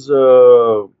 there is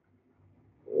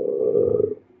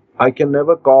I can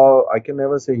never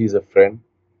say he's a friend.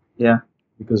 Yeah.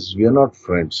 Because we are not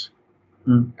friends.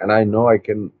 Mm. And I know I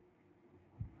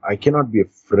cannot be a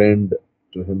friend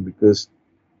to him, because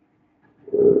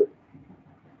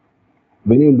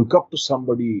when you look up to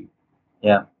somebody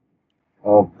Yeah.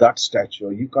 of that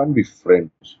stature, you can't be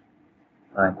friends.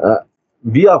 Right.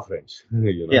 We are friends.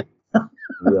 Yeah.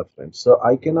 We are friends. So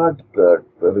I cannot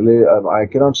I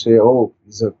cannot say, oh,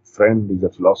 he's a friend, he's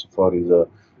a philosopher, he's a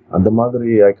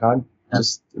Andamadri. I can't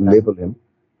just label him.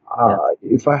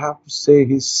 If I have to say,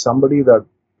 he's somebody that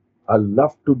I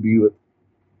love to be with.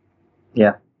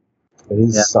 Yeah.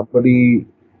 He's Yeah. somebody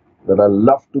that I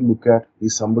love to look at.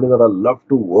 He's somebody that I love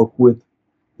to work with.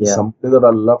 He's Yeah. somebody that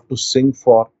I love to sing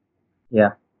for.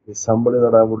 Yeah. He's somebody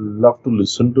that I would love to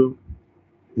listen to.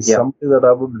 He's Yeah. somebody that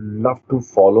I would love to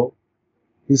follow.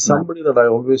 He's Nice. somebody that I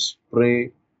always pray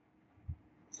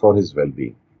for his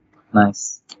well-being. Nice.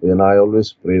 And I always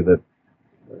pray that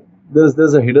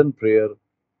there's a hidden prayer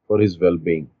for his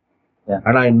well-being. Yeah.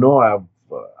 And I know I've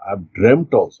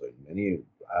dreamt also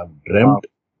I've Wow. dreamt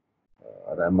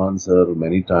Rahman sir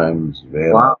many times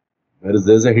Wow.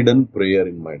 there's a hidden prayer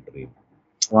in my dream.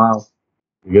 Wow.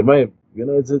 You get my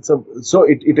it's a so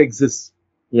it exists.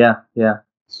 Yeah. Yeah.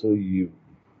 So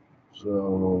so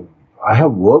I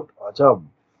have worked. Acha,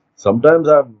 sometimes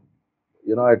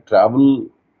I travel.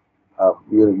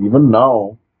 Even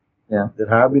now, Yeah. there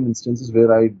have been instances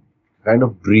where I kind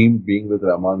of dream being with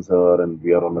Rahman sir, and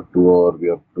we are on a tour, we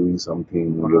are doing something,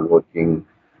 we are working.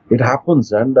 It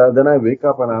happens, and then I wake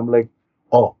up and I'm like,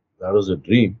 oh, that was a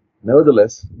dream.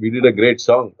 Nevertheless, we did a great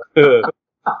song.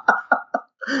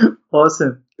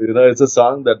 Awesome. It's a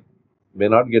song that may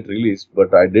not get released,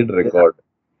 but I did Yeah. record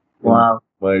in Wow.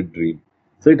 my dream.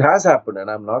 So it has happened, and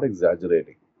I'm not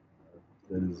exaggerating.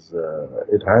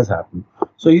 It has happened.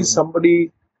 So he's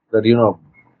somebody that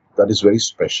that is very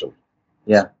special.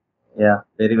 Yeah. Yeah.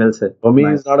 Very well said. For me,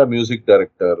 he's Nice. not a music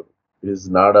director. He's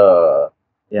not a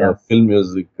Yeah. film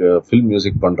music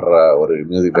pandra or a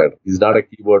music director. He's not a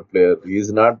keyboard player.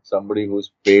 He's not somebody who's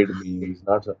paid me. He's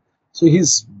not. So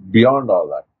he's beyond all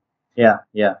that. Yeah.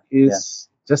 Yeah. Yeah. Is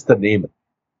just the name.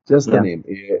 Just the Yeah. name.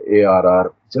 ARR.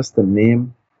 Just the name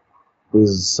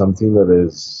is something that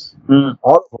is Mm.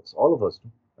 all of us.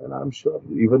 And I'm sure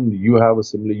even you have a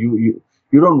similar.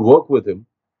 You don't work with him,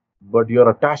 but you're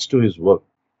attached to his work.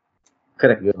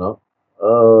 Correct.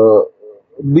 Uh,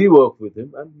 we work with him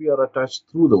and we are attached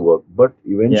through the work, but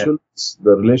Yeah. eventually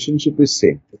the relationship is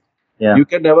same. Yeah. You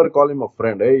can never call him a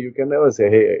friend. Hey, you can never say,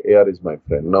 hey, AR is my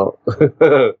friend. No.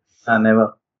 Never.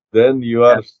 Then you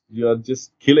Yeah. are just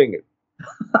killing it.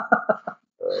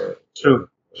 True.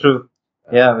 True.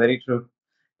 Yeah. Very true.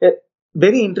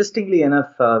 Very interestingly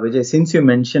enough, Vijay, since you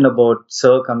mentioned about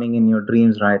Sir coming in your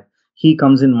dreams, right? He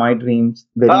comes in my dreams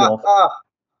very often.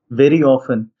 Very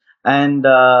often. And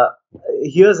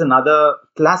here's another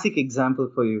classic example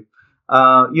for you.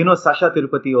 Sasha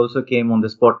Tirupati also came on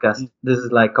this podcast. This is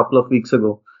like a couple of weeks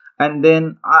ago. And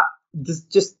then this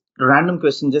just random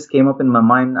question just came up in my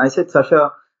mind. I said,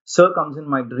 Sasha, Sir comes in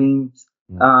my dreams.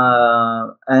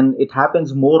 And it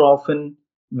happens more often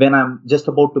when I'm just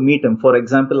about to meet him. For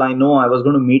example, I know I was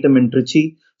going to meet him in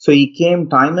Trichy. So he came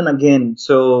time and again.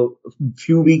 So a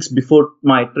few weeks before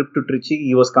my trip to Trichy,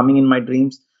 he was coming in my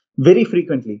dreams very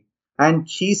frequently. And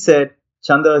she said,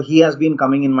 Chanda, he has been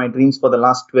coming in my dreams for the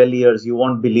last 12 years. You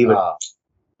won't believe it.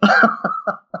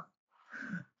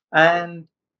 And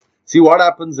see what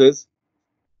happens is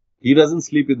he doesn't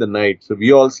sleep in the night, so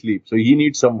we all sleep. So he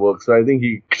needs some work. So I think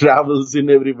he travels in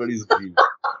everybody's dream.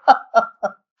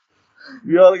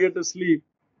 We all get to sleep,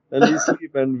 and we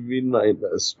sleep, and we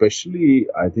especially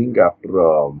I think after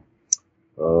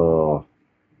uh,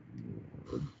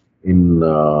 in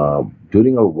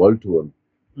during our world tour,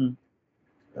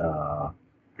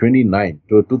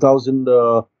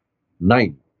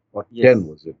 2009 or Yes. 10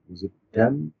 was it? Was it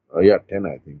 10? Yeah, 10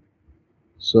 I think.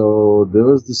 So there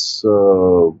was this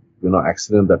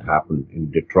accident that happened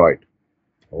in Detroit.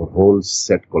 Our whole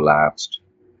set collapsed.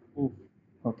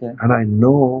 Okay. And I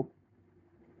know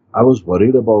I was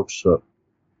worried about Sir.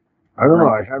 I don't know.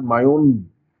 I had my own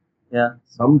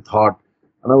some thought,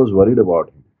 and I was worried about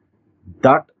him.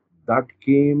 That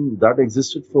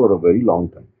existed for a very long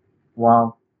time.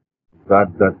 Wow. That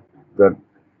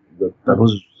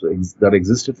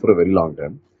existed for a very long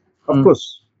time. Of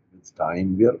course, it's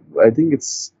time. I think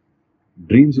it's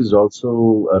dreams is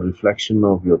also a reflection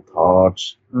of your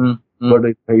thoughts, but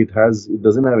it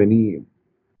doesn't have any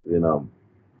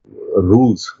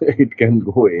rules. It can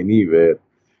go anywhere.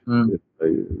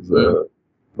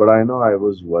 But I know I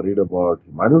was worried about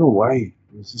him. I don't know why. It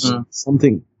was just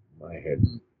something in my head.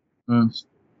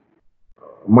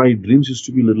 My dreams used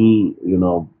to be little,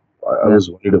 I was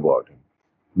worried about him.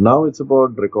 Now it's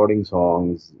about recording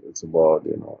songs. It's about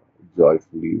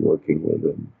joyfully working with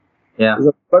him. Yeah.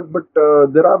 But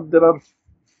there are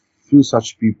few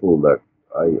such people that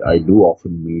I do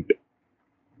often meet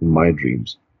in my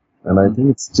dreams, and I think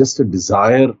it's just a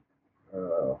desire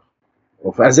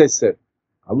of, as I said,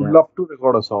 I would love to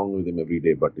record a song with him every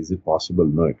day, but is it possible?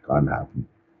 No, it can't happen.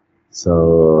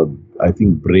 So I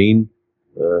think brain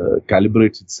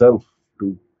calibrates itself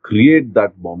to create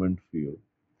that moment for you.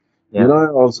 You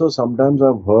know, also sometimes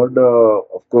I've heard,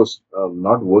 of course,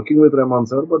 not working with Rahman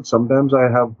sir, but sometimes I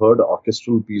have heard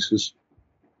orchestral pieces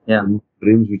yeah, in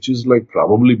dreams, which is like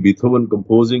probably Beethoven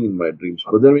composing in my dreams.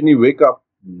 But then when you wake up,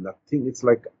 nothing. It's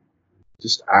like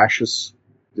just ashes,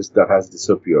 just that has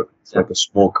disappeared. It's yeah, like a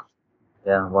smoke.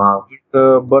 yeah. Wow.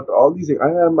 But all these,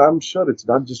 I'm sure it's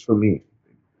not just for me. It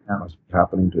Yeah, must be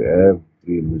happening to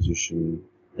every musician,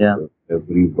 yeah,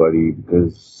 everybody, yeah,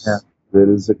 because there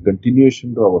is a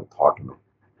continuation to our thought. You know?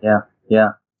 yeah,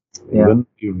 yeah, yeah. Even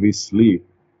if we sleep,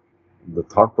 the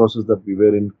thought process that we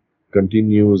were in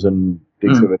continues and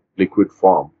takes a Mm, very liquid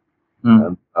form mm,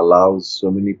 and allows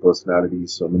so many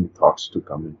personalities, so many thoughts to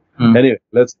come in. mm. Anyway,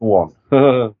 let's move on.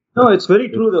 No, it's very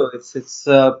true though. It's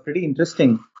pretty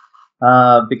interesting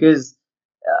because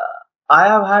I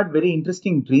have had very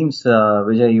interesting dreams,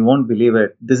 Vijay. You won't believe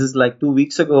it. This is like 2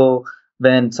 weeks ago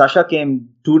when Sasha came.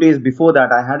 2 days before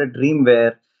that, I had a dream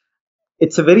where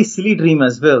it's a very silly dream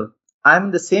as well. I'm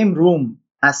in the same room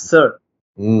as Sir.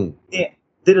 Mm, Eh,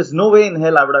 There is no way in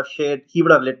hell I would have shared. He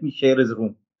would have let me share his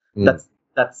room. mm.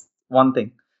 That's one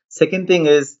thing. Second thing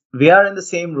is we are in the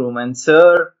same room and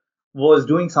Sir was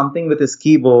doing something with his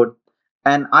keyboard,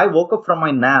 and I woke up from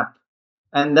my nap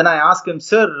and then I asked him,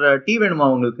 Sir, tea வேணுமா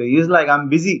உங்களுக்கு? He's like, I'm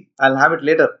busy. I'll have it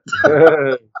later.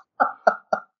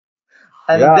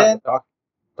 And Yeah, then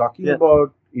talking yeah,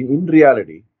 about in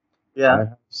reality, I yeah.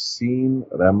 have seen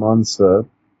Rahman sir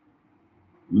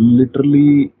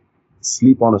literally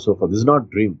sleep on a sofa. This is not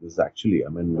dream. This is actually, I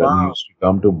mean, when he Wow. used to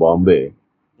come to Bombay,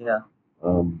 Yeah.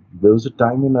 there was a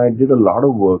time when I did a lot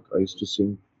of work. I used to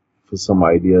sing for some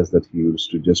ideas that he used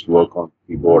to just Mm, work on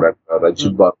keyboard mm, at mm,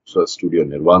 Rajit Baru's studio,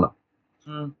 Nirvana.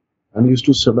 mm. And he used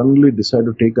to suddenly decide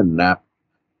to take a nap.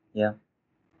 Yeah.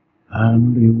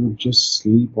 And he would just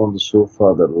sleep on the sofa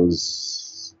that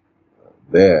was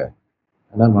there.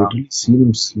 And I've Wow. literally seen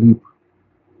him sleep.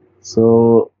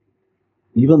 So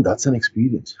even that's an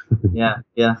experience. Yeah.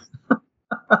 Yeah.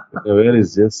 Where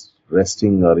he's just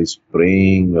resting or he's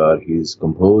praying or he's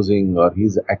composing or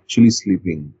he's actually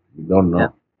sleeping. We don't Yeah.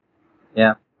 know.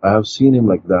 Yeah. I have seen him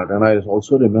like that. And I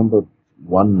also remember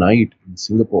one night in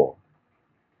Singapore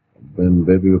when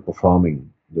where we were performing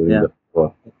during Yeah. the tour.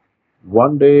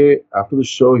 One day after the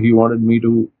show, he wanted me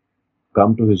to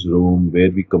come to his room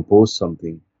where we composed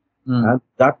something. Mm. And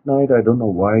that night, I don't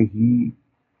know why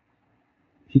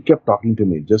he kept talking to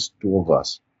me, just two of us,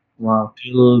 Wow.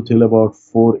 till about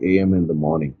 4 a.m. in the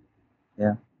morning.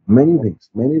 Yeah. Many things,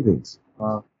 many things.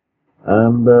 Wow.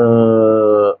 And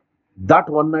that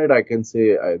one night, I can say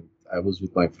I was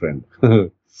with my friend.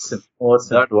 Awesome.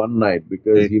 Awesome. That one night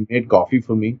because Great. he made coffee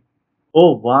for me.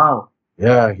 Oh, wow.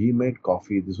 Yeah, he made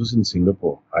coffee. This was in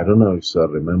Singapore. I don't know if sir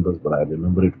remembers, but I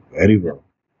remember it very Yeah. well.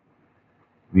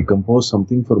 We composed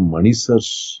something for Mani sir's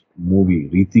movie,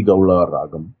 Riti Gaula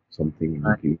Ragam, something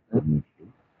Right.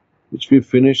 which we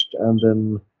finished and then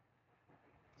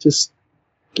just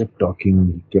kept talking.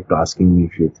 He kept asking me a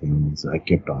few things. I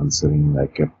kept answering. I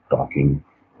kept talking.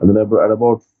 And then at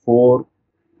about 4,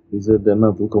 he said,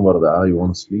 Enna Thukam Varada, you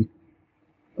want to sleep?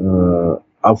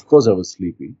 Of course, I was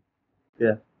sleepy.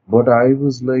 Yeah. But I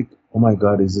was like, oh my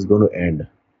God, is this going to end?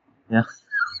 Yeah.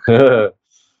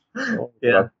 Oh,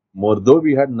 Yeah. more though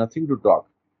we had nothing to talk.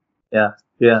 Yeah.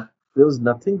 Yeah. There was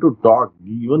nothing to talk.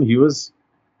 Even he was,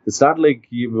 it's not like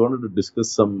he wanted to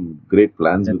discuss some great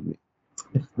plans Yeah. with me.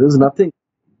 There was nothing.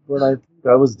 But I think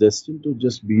I was destined to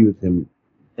just be with him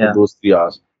for Yeah. those 3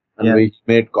 hours. And Yeah. he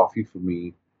made coffee for me.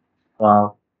 Wow.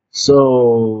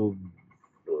 So,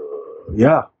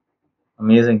 yeah.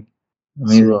 Amazing. So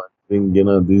Amazing. I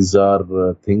think, these are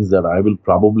things that I will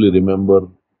probably remember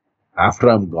after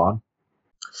I'm gone.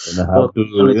 And I Oh, have to,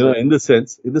 Vijay. in the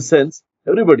sense,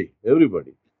 everybody.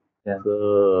 Yeah.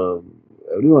 So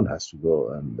everyone has to go.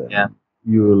 And Yeah. then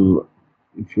you will,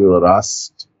 if you are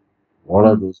asked, what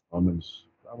are Mm, those moments?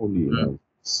 Probably, mm.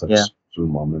 such Yeah. special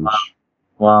moments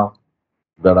Wow.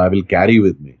 that I will carry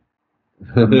with me.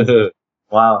 Amazing.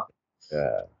 Wow.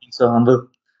 Yeah. So humble.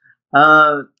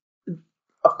 Uh,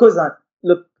 of course,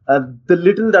 look, the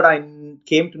little that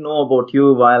came to know about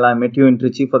you while I met you in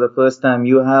Trichy for the first time,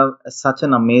 you have such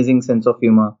an amazing sense of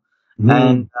humor. Hmm.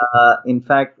 And in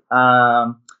fact,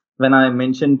 when I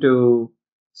mentioned to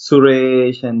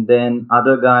Suresh and then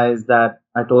other guys that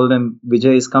I told them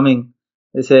Vijay is coming,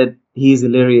 they said he's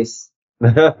hilarious.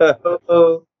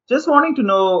 So, just wanting to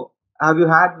know, have you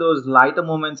had those lighter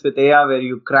moments with Aya where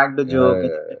you cracked a joke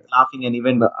and you went laughing and he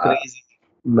went No, crazy?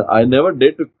 no, I never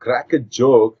did to crack a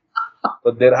joke,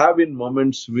 but there have been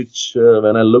moments which,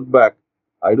 when I look back,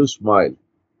 I do smile.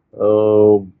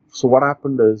 So what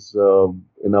happened is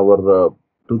in our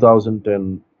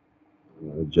 2010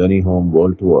 Journey Home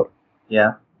World Tour,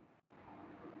 Yeah.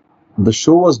 The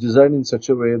show was designed in such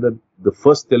a way that the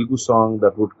first Telugu song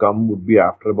that would come would be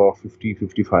after about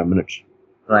 50-55 minutes.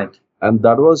 Right. And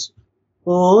that was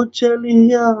O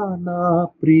Chaliya Na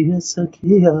Priya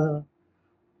Sakhiya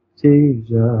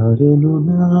Chejarenu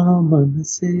Na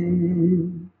Manase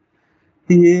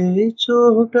Ye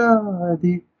Chota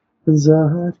Adi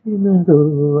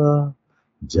Zaharinadova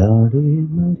Jade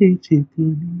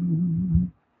Marichitini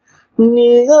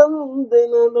Ni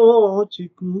Andenano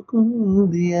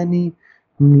Chikukundi Ani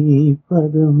Ni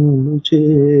Padamulu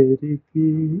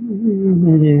Cheritine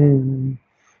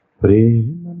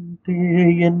ప్రేమంటే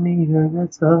ఎన్ని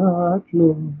అగచాట్లు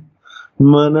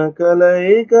మన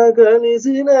కలయిక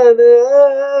కలిసినదే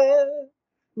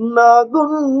నా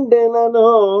గుండెలలో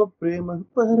ప్రేమ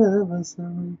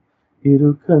పరవశం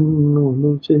ఇరు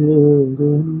కన్నులు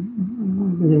చేరే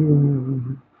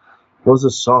was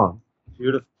a song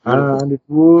Beautiful. and it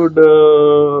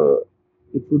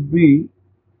would be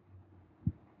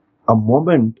a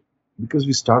moment because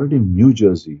we started in New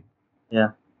Jersey.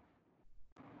 Yeah.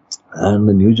 And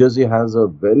New Jersey has a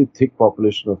very thick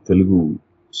population of Telugu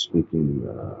speaking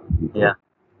people. Yeah.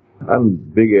 And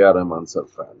big A.R. Rahman sir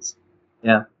fans.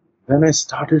 Yeah. When I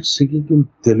started singing in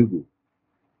Telugu,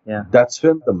 Yeah. that's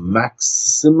when the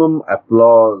maximum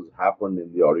applause happened in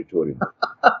the auditorium.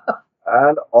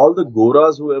 And all the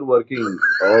Goras who were working,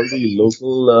 all the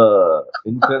local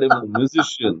incredible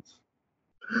musicians,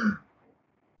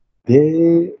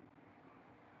 they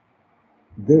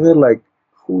were like,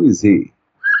 who is he?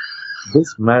 This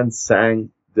man sang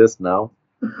just now,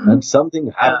 and something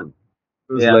happened.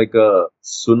 It was Yeah. like a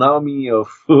tsunami of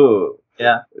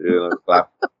Yeah. clap.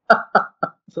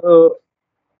 So,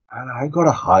 and I got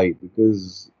a high because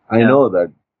I Yeah. know that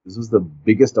this was the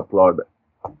biggest applaud,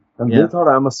 and they Yeah. thought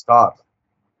I'm a star.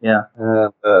 Yeah.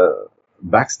 And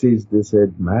backstage, they said,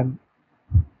 "Man,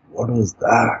 what was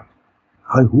that?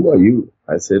 Who are you?"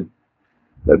 I said,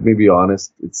 "Let me be honest.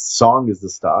 Its song is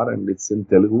the star, and it's in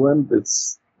Telugu, and it's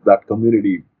that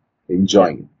community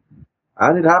enjoying it."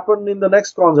 And it happened in the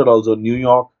next concert also, New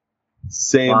York,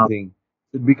 same Wow. thing.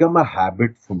 It became a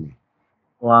habit for me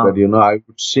Wow. that, I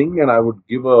would sing and I would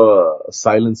give a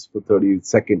silence for 30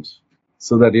 seconds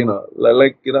so that,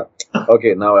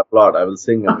 okay, now applaud, I will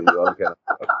sing and you all can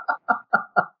applaud.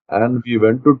 And we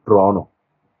went to Toronto.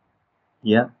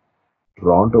 Yeah.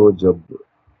 Toronto,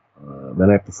 when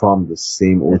I performed the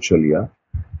same O Chaliya,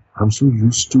 I'm so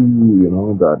used to,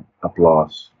 that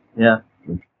applause. Yeah.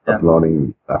 Yeah. Applauding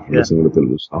after Yeah. listening to the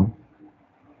Telugu song.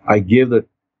 I gave the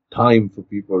time for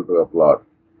people to applaud.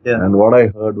 Yeah. And what I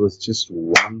heard was just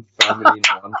one family in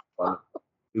one corner.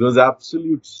 It was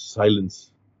absolute silence.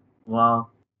 Wow.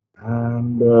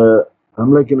 And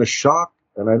I'm like in a shock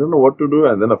and I don't know what to do.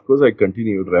 And then, of course, I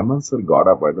continued. Rahman sir got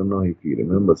up. I don't know if he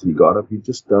remembers. He got up. He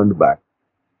just turned back.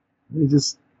 He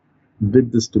just did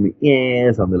this to me.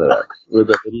 Yeah, something like that. With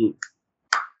a little.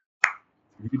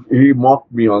 He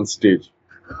mocked me on stage.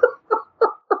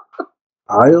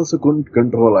 I also couldn't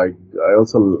control. I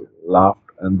also laughed,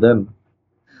 and then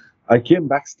I came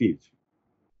backstage.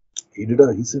 He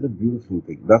said a beautiful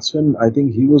thing. That's when I think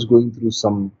he was going through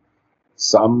some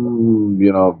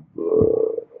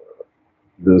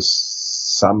this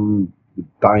some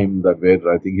time that where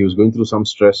I think he was going through some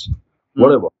stress,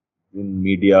 whatever, in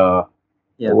media,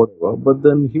 Yeah. or whatever. But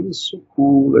then he was so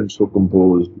cool and so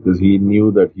composed because he knew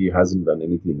that he hasn't done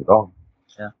anything wrong.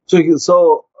 Yeah. So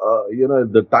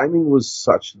the timing was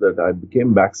such that I became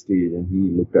backstage and he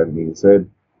looked at me and said,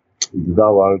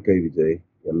 "இதுதான் வாழ்க்கை விஜய்,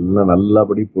 எல்லாம்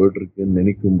நல்லபடி போயிட்டு இருக்குன்னு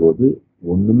நினைக்கும் போது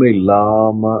ஒண்ணுமே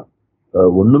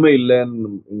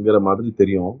இல்லைங்கிற மாதிரி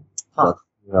தெரியும்.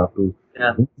 You have to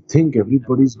think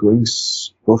everybody's going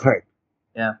perfect.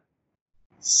 Yeah.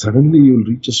 Suddenly you'll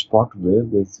reach a spot where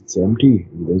it's empty.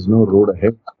 There's no road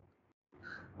ahead.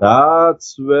 That's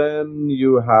when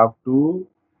you have to,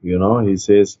 he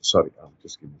says, sorry,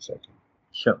 just give me a second.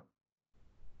 Sure.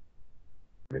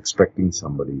 I'm expecting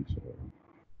somebody.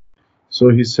 So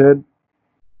he said,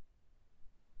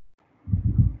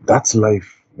 that's life.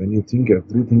 When you think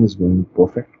everything is going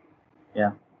perfect,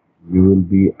 Yeah. you will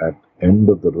be at end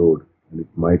of the road and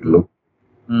it might look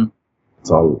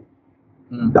it's all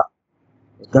done.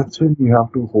 That's when you have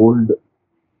to hold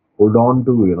on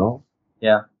to,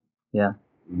 Yeah. Yeah.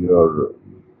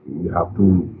 you have to,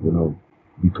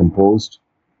 be composed,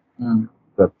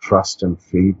 that trust and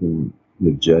faith in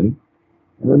your journey,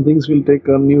 and then things will take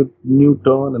a new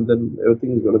turn, and then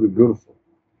everything is going to be beautiful.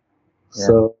 Yeah.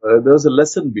 So there's a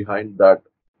lesson behind that.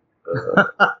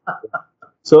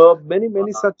 So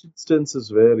many such instances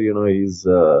where he's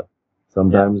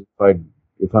sometimes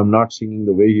if I'm not singing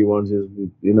the way he wants, he's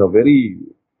in a very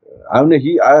I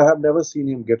mean, I have never seen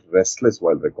him get restless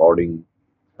while recording.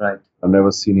 Right. I've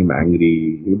never seen him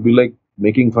angry. He'd be like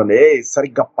making fun. Hey,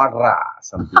 Sarika Padra,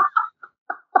 something.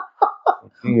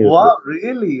 Wow,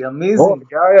 really Oh amazing.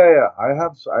 yeah. I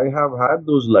have had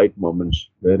those light moments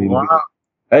where he'll be Wow. like,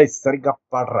 "Hey, Sarika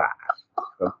Padra,"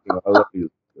 something.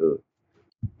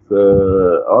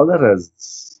 All that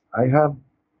has I have.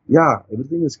 Yeah,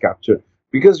 everything is captured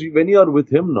because when you are with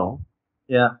him now,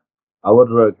 Yeah.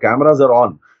 our cameras are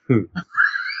on.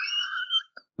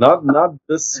 Not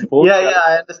this phone Yeah, camera. yeah,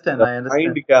 I understand. The I mind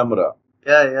understand. camera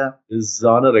Yeah, yeah. is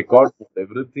on a record mode.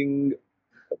 Everything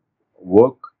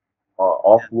work,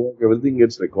 off work, everything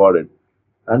gets recorded.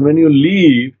 And when you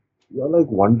leave, you're like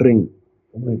wondering,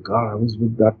 oh my God, I was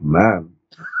with that man.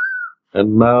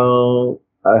 And now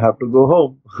I have to go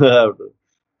home. I have to-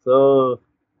 So,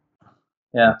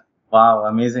 Yeah. Wow,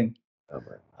 amazing. yeah,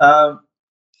 man. Um,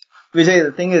 Vijay,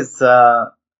 the thing is,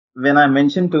 when I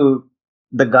mentioned to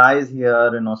the guys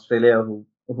here in Australia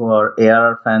who are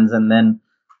ARR fans and then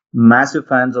massive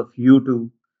fans of you too,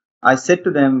 I said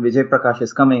to them Vijay Prakash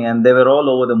is coming, and they were all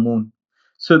over the moon.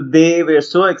 So they were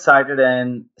so excited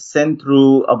and sent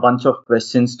through a bunch of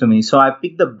questions to me. So I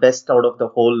picked the best out of the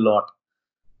whole lot,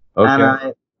 and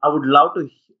Okay. I would love to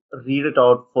read it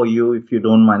out for you if you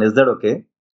don't mind. Is that okay?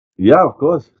 Yeah, of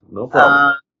course. No problem.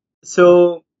 Uh, so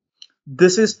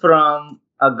this is from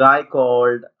a guy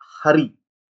called Hari.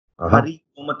 Uh-huh. Hari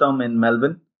Gomatam in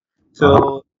Melbourne. Uh-huh.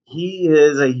 So he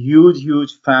is a huge,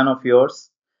 huge fan of yours.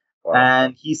 Wow.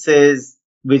 And he says,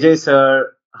 Vijay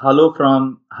sir, hello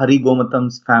from Hari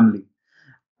Gomatam's family.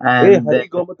 Hey, And then, Hari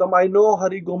Gomatam. I know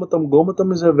Hari Gomatam.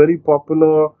 Gomatam is a very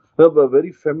popular, a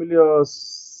very familiar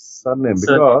surname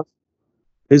so, because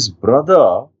his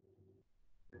brother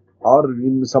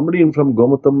somebody from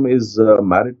Gomatam is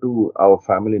married to our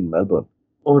family in Melbourne.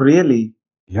 oh, really?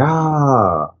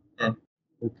 Yeah, Yeah.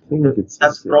 I think it's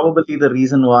That's his. probably the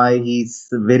reason why he's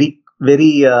very,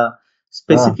 very Ah,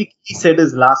 specific. He said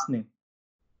his last name.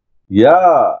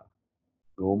 yeah,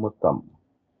 Gomatam.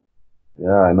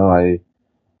 Yeah, I know.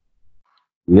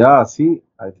 Yeah, see,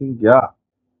 I think yeah,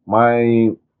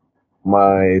 my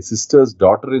my sister's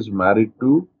daughter is married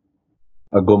to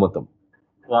a Gomatam.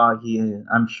 Wow,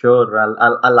 I'm sure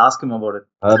I'll ask him about it.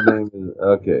 Her name is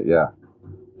okay. Yeah.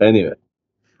 Anyway,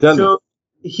 tell me. So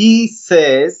he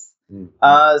says, Hmm.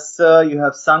 Sir, you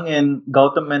have sung in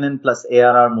Gautam Menon plus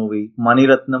ARR movie, Mani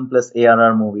Ratnam plus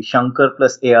ARR movie, Shankar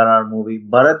plus ARR movie,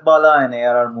 Bharat Bala and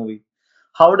ARR movie.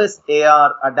 How does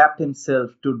AR adapt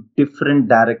himself to different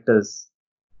directors?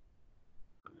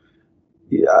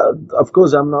 Yeah, of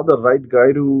course, I'm not the right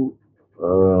guy to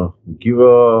give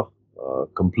a,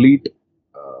 complete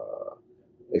uh,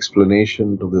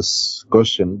 explanation to this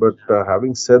question. But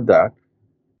having said that,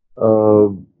 uh,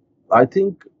 I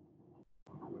think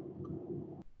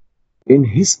in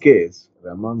his case,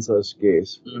 Rahman sir's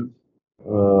case, Mm,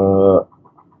 uh,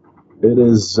 it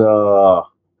is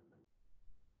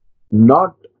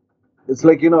not. It's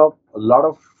like a lot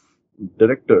of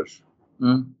directors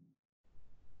mm,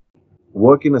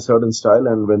 work in a certain style,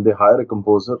 and when they hire a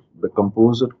composer, the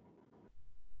composer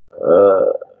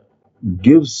uh,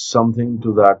 gives something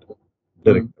to that mm,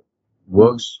 director, mm,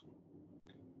 works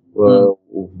mm,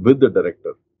 with the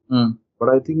director. mm, But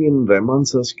I think in Rahman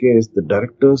sir's case, the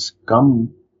directors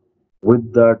come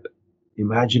with that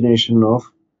imagination of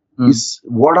mm. is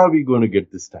what are we going to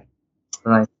get this time?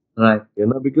 Right, right.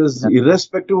 Because Yeah,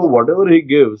 irrespective of whatever he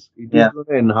gives, it is yeah, going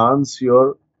to enhance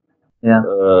your yeah,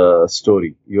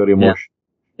 story, your yeah, emotion.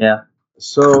 yeah.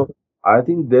 So I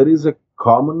think there is a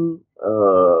common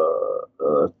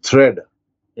thread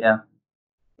Yeah.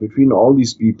 between all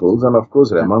these peoples, and of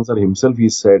course, Yeah. Rahman sir himself, he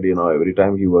said, every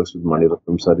time he works with Mani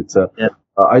Ratnam sir, it's a. Yeah.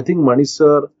 I think Mani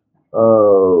sir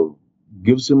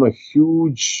gives him a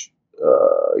huge,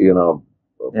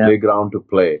 Yeah. playground to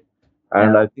play,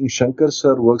 and Yeah. I think Shankar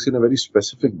sir works in a very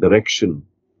specific direction.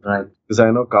 Right. Because I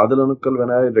know Kadal Anukkal,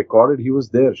 when I recorded, he was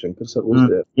there. Shankar sir was Mm.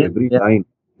 there. Yeah. Yeah.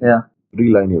 Yeah. Every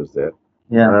line he was there.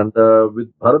 Yeah. And with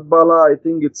Bharat Bala, I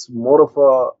think it's more of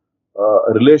a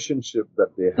relationship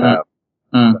that they Mm. have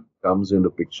Mm. comes into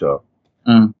picture.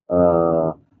 Mm.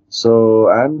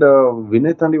 And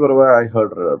Vinay Thandivarava, I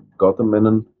heard Gautam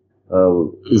Menon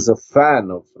is a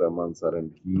fan of Rahman sir, and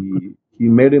he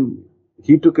made him.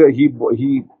 He took a he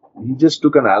just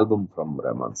took an album from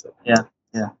Rahman sir. Yeah.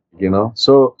 Yeah.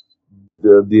 So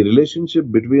the relationship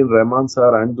between Rahman sir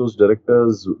and those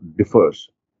directors differs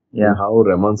in Yeah. how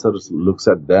Rahman sir looks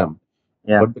at them.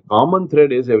 Yeah. But the common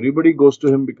thread is everybody goes to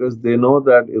him because they know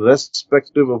that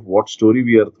irrespective of what story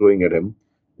we are throwing at him,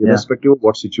 Yeah. irrespective of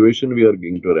what situation we are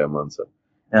giving to Rahman sir,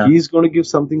 Yeah. he's going to give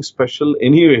something special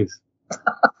anyways.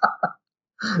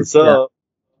 So Yeah,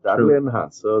 that will true,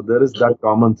 enhance. So there is true, that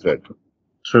common thread.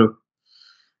 true.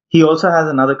 He also has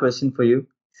another question for you.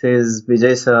 Says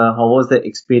Vijay sir, how was the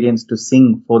experience to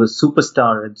sing for the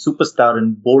superstar and superstar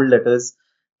in bold letters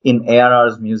in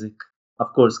ARR's music?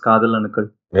 Of course, Kadal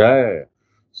Anukal. Yeah, yeah, yeah.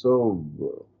 So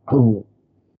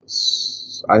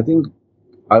I think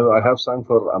I have sung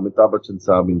for Amitabh Bachchan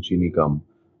Saab in Chini Kam.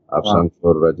 I've Wow. sung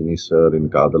for Rajini sir in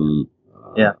Kadal,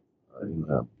 Yeah, in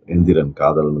Indiran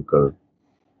Kadal Nukar.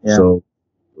 yeah. So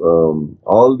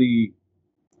all the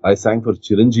I sang for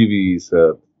Chiranjeevi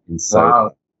sir inside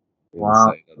Wow, wow.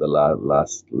 inside the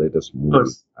last latest Of movie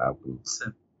course. happened.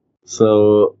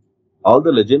 So all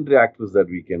the legendary actors that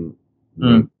we can Mm,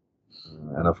 name,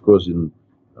 and of course in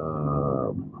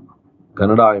uh,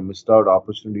 Kannada, I missed out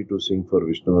opportunity to sing for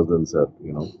Vishnuvardhan sir.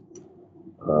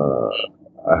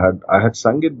 I had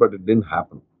sung it, but it didn't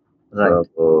happen. So right.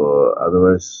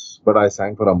 otherwise, but I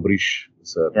sang for Ambrish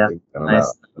sir Yeah. in Kannada,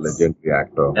 Nice. a Nice. legendary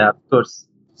actor. Yeah, of course.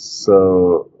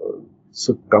 So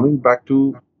coming back to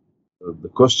the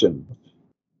question,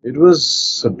 it was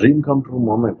a dream come true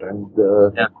moment, and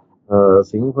Yeah,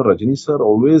 singing for Rajini sir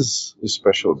always is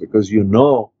special because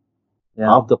yeah.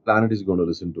 half the planet is going to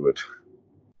listen to it.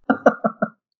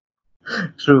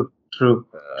 True, true,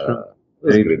 true. It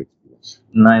was a Very great true. experience.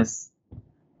 Nice.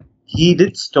 He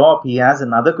did stop. He has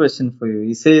another question for you.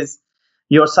 He says,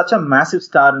 you're such a massive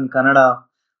star in Kannada.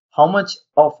 How much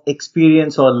of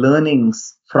experience or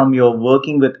learnings from your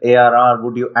working with ARR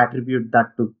would you attribute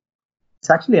that to? It's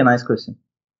actually a nice question.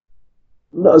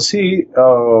 No, see,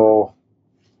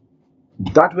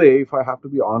 that way, if I have to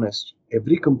be honest,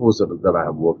 every composer that I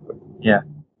have worked with, Yeah.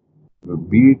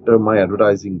 be it my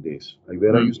advertising days, like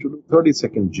where I Mm, used to do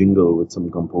 30-second jingle with some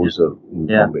yeah. composer in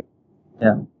Yeah. Bombay,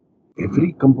 Yeah.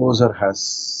 every composer has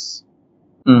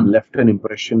Mm, left an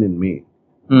impression in me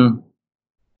mm,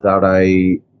 that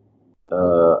I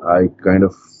kind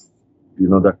of,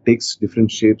 that takes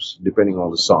different shapes depending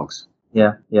on the songs.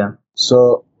 yeah. Yeah.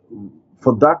 So,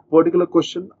 for that particular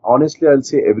question, honestly, I'll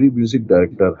say every music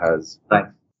director has Right.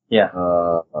 Yeah.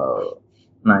 uh, uh,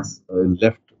 Nice.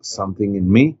 left something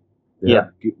in me. They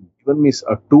have Yeah. given me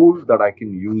a tool that I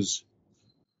can use.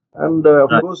 And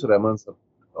of Right. course, Rahman sir.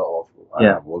 I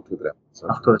Yeah. have worked with Rahman sir.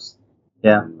 Of course.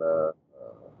 Yeah. And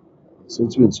so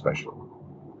it's been special.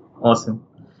 Awesome.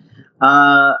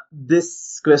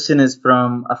 This question is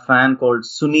from a fan called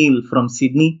Sunil from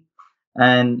Sydney,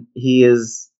 and he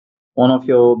is one of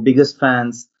your biggest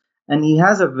fans. And he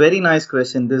has a very nice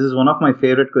question. This is one of my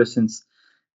favorite questions.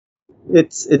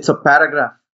 It's a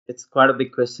paragraph. It's quite a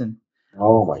big question.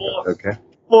 Oh my God. For Okay.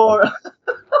 for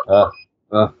Uh,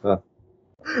 uh, uh,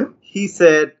 he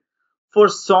said, for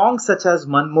songs such as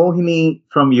Manmohini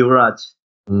from Yuvraj,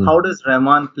 mm, how does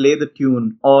Rahman play the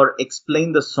tune or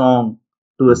explain the song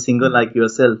to a mm, singer like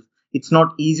yourself? It's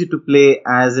not easy to play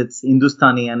as it's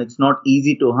Hindustani, and it's not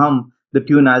easy to hum the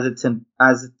tune as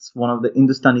it's one of the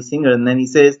Hindustani singer. And then he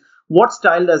says, what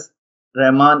style does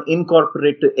Rahman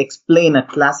incorporate to explain a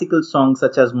classical song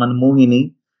such as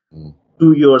Manmohini mm,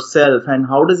 to yourself, and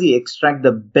how does he extract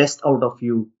the best out of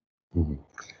you? mm.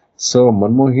 So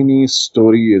Manmohini's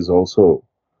story is also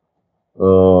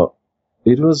uh,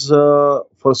 it was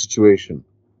for a situation,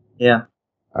 Yeah.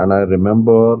 and I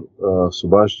remember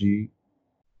Subhash ji,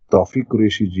 Tawfiq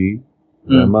Qureshi ji,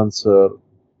 Mm. Rahman sir,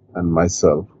 and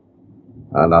myself,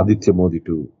 and Aditya Modi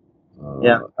too,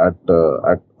 Yeah. at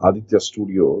Aditya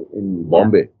Studio in Yeah.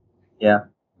 Bombay, Yeah.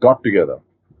 got together,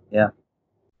 Yeah.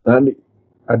 and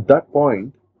at that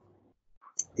point,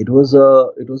 it was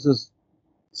a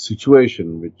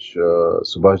situation which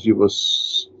Subhashji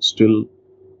was still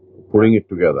putting it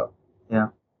together. Yeah.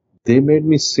 They made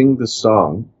me sing the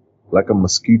song like a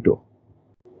mosquito.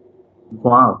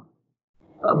 Wow.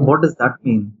 What does that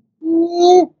mean?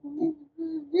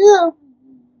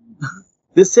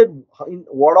 They said,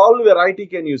 "What all variety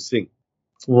can you sing?"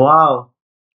 Wow.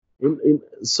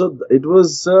 So it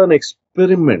was an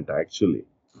experiment actually.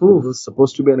 It Oof. was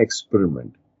supposed to be an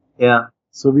experiment. Yeah.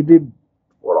 So we did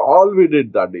what all we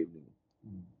did that evening.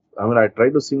 I mean, I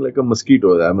tried to sing like a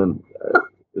mosquito. I mean,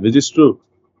 which is true.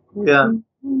 Yeah.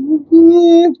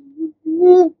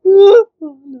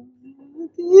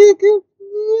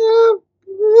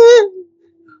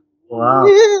 Wow.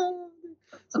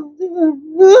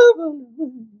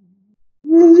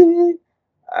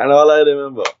 And all I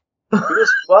remember, it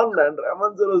was fun. And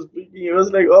Raman sir was speaking. He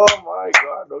was like, "Oh my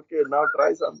God, okay, now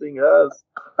try something else.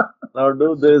 Now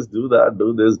do this, do that,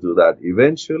 do this, do that."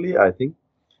 Eventually, I think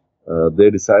they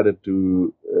decided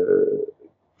to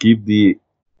keep the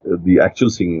actual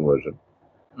singing version.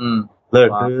 Mm.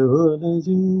 Wow.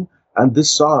 And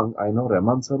this song, I know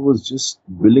Rahman sir was just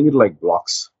building it like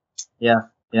blocks. Yeah.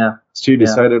 Yeah. He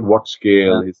decided what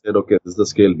scale. He said, okay, this is the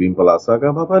scale. Bim palasa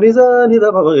ga ma pa ni za ni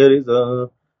da pa ma ga ri za.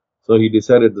 So he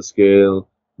decided the scale.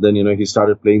 Then he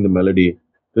started playing the melody.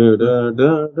 Da, da,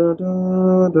 da, da, da,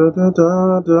 da, da,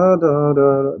 da, da, da, da.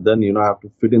 Then I have to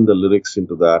fit in the lyrics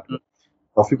into that.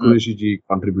 Coffee Qureshi ji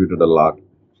contributed a lot.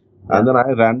 And then I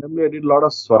did a lot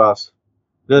of swaras.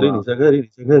 Gari ni sa gari ni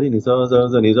sa gari ni sa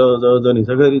za ni za ni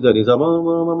sa gari za ni sa ma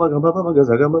ga ma pa ma ga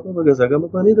sa ga ma pa ma ga sa ga ma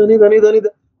pa ni da ni da ni da ni da.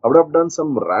 I would have done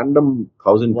some random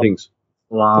 1,000 things.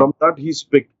 Wow. From that he's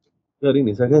picked gari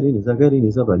ni sa pa ni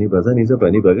ba za ni sa pa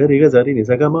ni ba gari ga za ni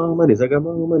sa ga ma ni sa ga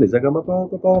ma ni sa ga ma pa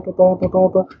pa pa pa pa pa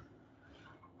pa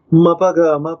ma pa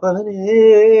ga ma pa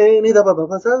ni da pa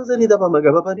pa sa za ni da pa ma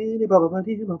ga pa ni pa pa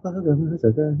ni ma pa ga ma sa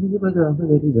ga ni ba ga ma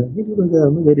gari za ni ba ga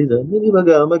ma gari za ni ba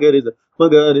ga ma gari za ma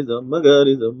gari za ma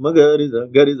gari za ma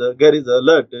gari za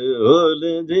lat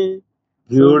hole je.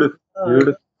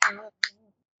 Beautiful.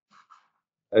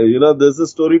 There's a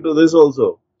story to this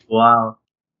also. Wow.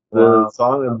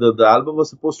 The album was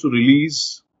supposed to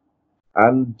release,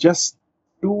 and just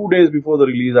 2 days before the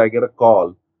release, I get a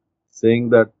call saying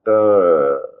that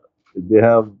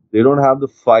they don't have the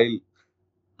file.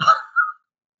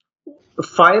 The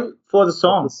file for the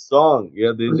song. The song,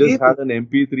 yeah, they just had an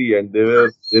MP3 and they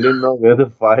didn't know where the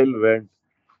file went.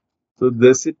 So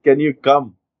they said, "Can you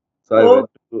come?" So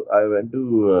I went to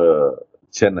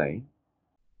Chennai.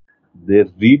 They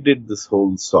redid this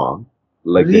whole song.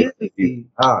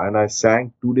 And I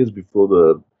sang 2 days before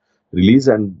the release,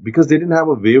 and because they didn't have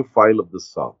a wave file of this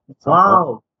song,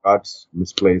 parts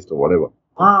misplaced or whatever.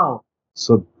 Wow!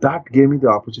 So that gave me the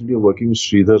opportunity of working with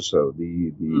Sridhar sir,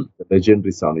 the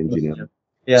legendary sound engineer.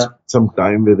 Yeah. Some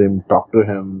time with him, talked to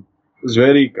him. He was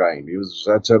very kind. He was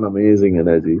such an amazing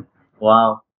energy.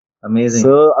 Wow! Amazing.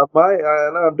 So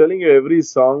I'm telling you, every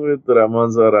song with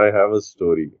Rahman sir, I have a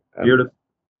story. Beautiful.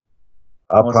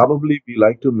 Probably we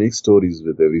like to make stories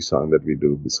with every song that we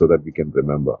do so that we can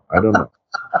remember. I don't know.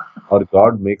 Or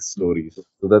God makes stories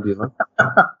so that,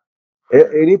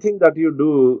 anything that you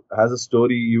do has a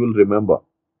story you will remember.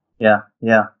 Yeah.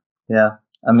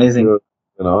 Amazing.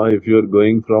 If you're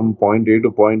going from point A to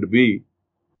point B,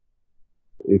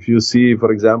 if you see,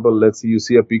 for example, let's say you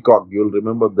see a peacock, you'll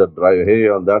remember that drive. Hey,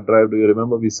 on that drive, do you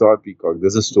remember we saw a peacock?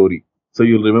 There's a story. So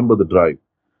you'll remember the drive.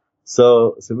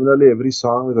 So similarly, every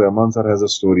song with Rahman sir has a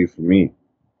story for me.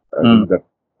 I think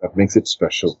that makes it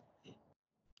special.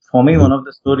 For me, one of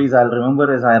the stories I'll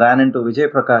remember is I ran into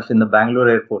Vijay Prakash in the Bangalore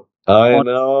airport. I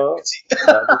know.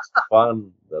 That was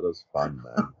fun. That was fun,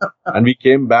 man. And we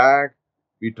came back.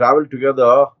 We traveled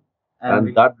together.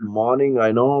 And that morning,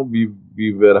 I know we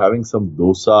were having some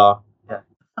dosa. Yeah.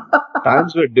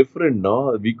 Times were different,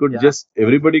 no? We could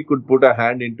everybody could put a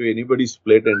hand into anybody's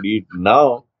plate and eat.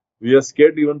 Now, we are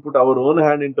scared to even put our own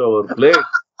hand into our plate.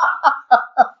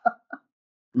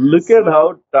 Look at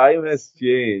how time has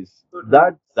changed.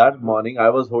 That morning, I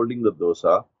was holding the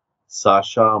dosa.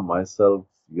 Sasha, myself,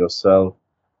 yourself,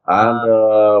 and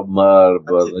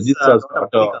Ranjit sir's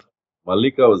daughter,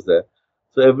 Mallika was there.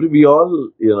 So we all,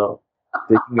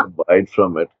 taking a bite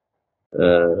from it.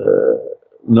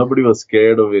 Nobody was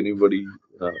scared of anybody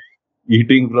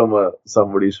eating from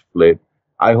somebody's plate.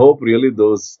 I hope really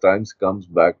those times comes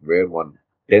back where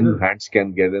 10 hands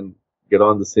can get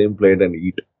on the same plate and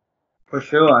eat. For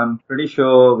sure. I'm pretty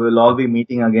sure we'll all be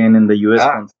meeting again in the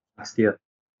US next year.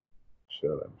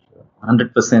 Sure, I'm sure.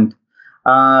 100%.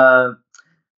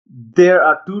 There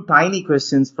are two tiny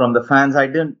questions from the fans.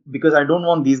 Because I don't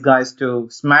want these guys to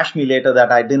smash me later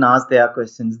that I didn't ask their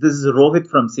questions. This is Rohit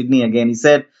from Sydney again. He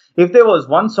said, if there was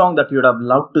one song that you would have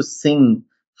loved to sing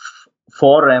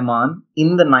for Rahman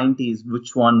in the 90s,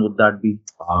 which one would that be?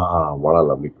 What a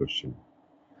lovely question.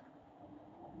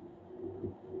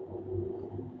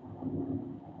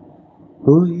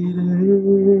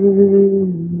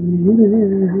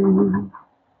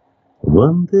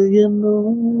 வந்து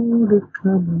என்னோடு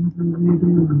கலந்து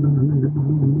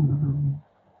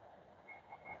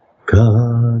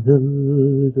காதல்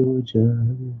ரோஜா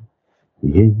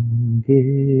எங்கே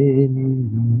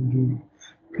நீங்கே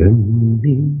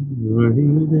கண்ணீர்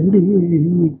வழிதடி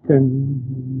கண்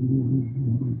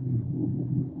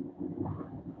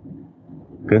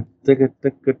கத்த கத்த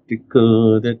கட்டிக்கோ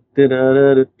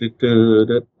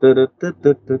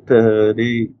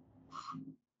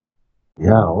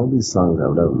Yeah, all these songs I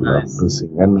would have loved to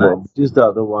sing. And which is the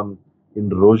other one in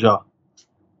Roja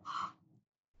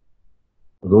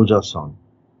song?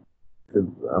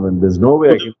 I mean, there's no way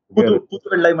I can forget it. Pudu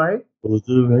Vellai Malai?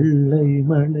 Pudu Vellai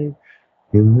Malai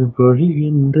innu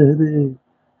polugindrathu.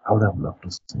 I would have loved to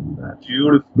sing that.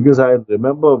 Beautiful. Because I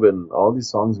remember when all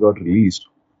these songs got released,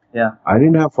 yeah, I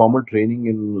didn't have formal training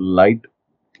in light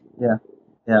Yeah.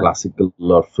 Yeah. classical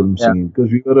or film Yeah. singing,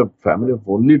 because we were a family of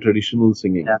only traditional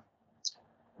singing. Yeah.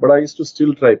 But I used to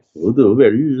still try. "Pudu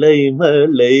vellai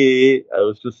malai." I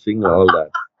used to sing all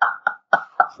that.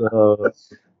 So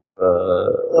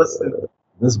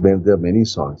Awesome. there are many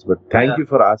songs. But thank Yeah. you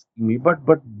for asking me.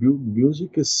 But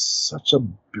music is such a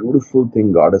beautiful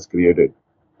thing God has created.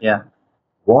 Yeah.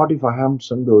 What if I haven't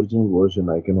sung the original version?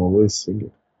 I can always sing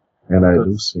it, and Of I do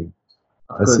course. sing.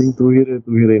 Of I sing course.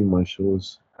 Tu Hire in my shows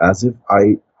as if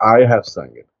I have sung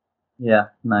it. Yeah.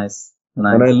 Nice. When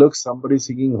I Nice. look somebody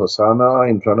singing Hosanna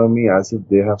in front of me as if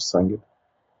they have sung it,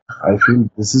 I feel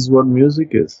this is what music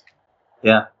is.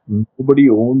 Yeah. Nobody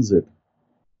owns it.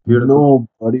 Beautiful.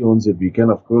 Nobody owns it. We can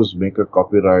of course make a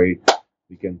copyright.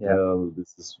 We can Yeah. tell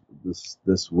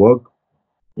this work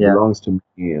Yeah. belongs to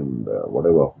me and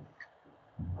whatever.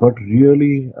 But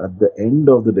really, at the end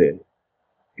of the day,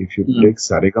 if you Mm. take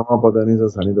Sarigama Padanisa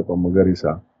Sanida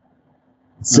Pamagarisa,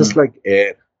 it's just Mm. like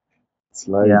air. It's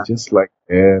like Yeah. just like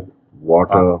air, Wow.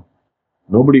 water.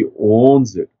 Nobody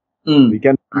owns it. We Mm.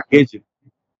 can package it.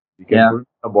 We can Yeah. put it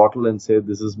in a bottle and say,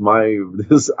 "This is my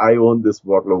this. I own this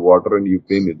bottle of water, and you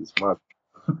pay me this much."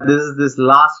 This is this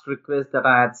last request that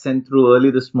I had sent through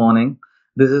early this morning.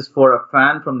 This is for a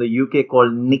fan from the UK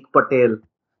called Nick Patel,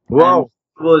 and Wow.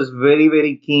 he was very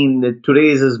very keen that today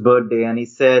is his birthday, and he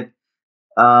said,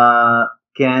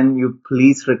 "Can you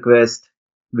please request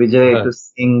Vijay to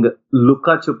sing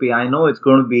Luka Chupi?" I know it's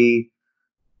going to be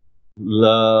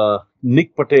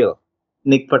Nick Patel.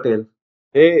 Nick Patel.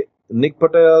 Hey, Nick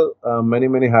Patel.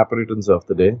 Many happy returns of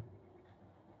the day.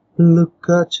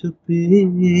 लुका छुपी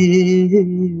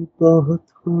बहुत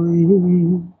हुई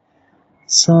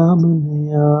सामने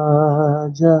आ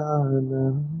जाना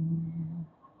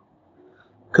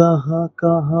कहाँ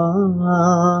कहाँ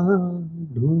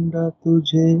ढूंढा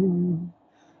तुझे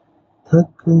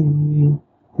थक गई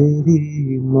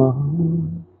तेरी माँ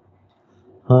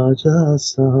आजा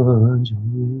सांझ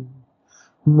हुई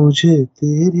मुझे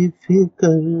तेरी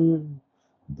फिक्र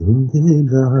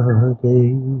धुंधला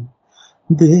गई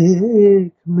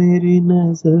देख मेरी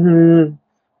नजर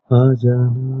आ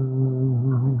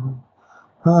जाना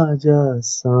आजा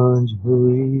सांझ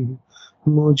हुई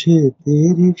मुझे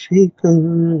तेरी फिक्र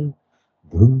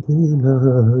धुंधला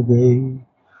गई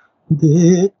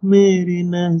देख मेरी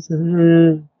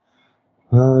नजर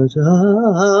आ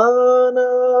जाना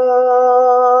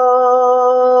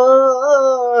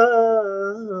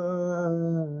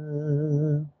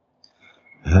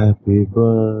Happy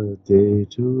birthday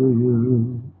to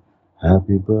you.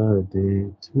 Happy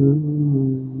birthday to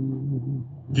you.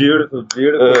 Beautiful,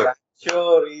 beautiful. I'm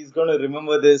sure he's going to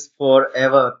remember this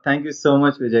forever. Thank you so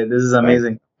much, Vijay. This is Thanks.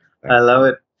 amazing. I Thanks. love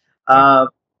it. Thank you.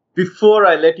 Before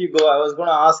I let you go, I was going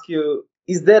to ask you,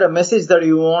 is there a message that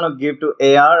you want to give to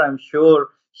AR? I'm sure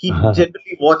he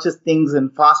generally watches things in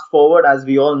fast forward. As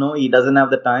we all know, he doesn't have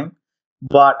the time,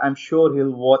 but I'm sure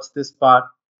he'll watch this part.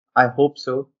 I hope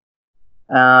so.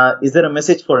 Is there a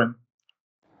message for him?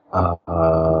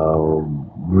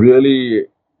 Really,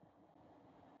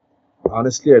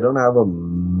 honestly, I don't have a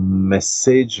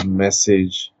message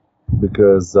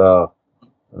because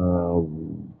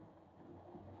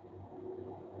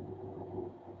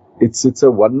it's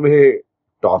a one-way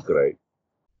talk, right,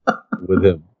 with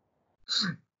him.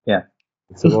 Yeah.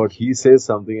 It's about he says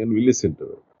something and we listen to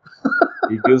it.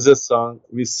 He gives a song,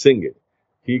 we sing it.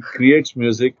 He creates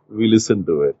music, we listen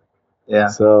to it. Yeah.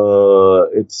 So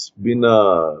it's been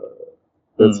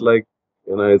it's like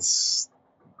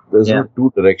there's Yeah. no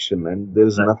two direction, and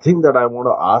there's Right. nothing that I want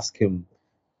to ask him.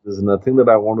 There's nothing that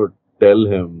I want to tell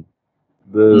him.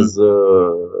 There's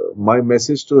my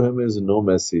message to him is no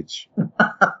message.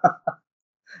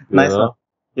 Nice one.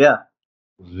 Yeah.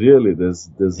 Really, there's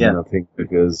Yeah. nothing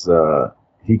because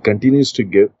he continues to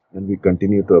give and we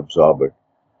continue to absorb it.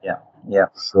 Yeah. Yeah.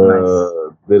 So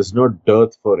Nice. there's no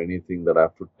dearth for anything that I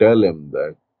have to tell him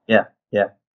that. Yeah. Yeah.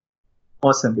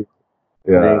 Awesome. Yeah,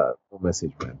 Great. no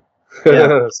message, man.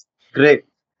 Yeah. Great.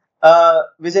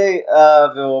 Vijay,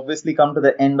 we've obviously come to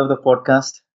the end of the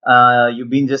podcast. You've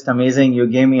been just amazing. You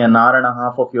gave me an hour and a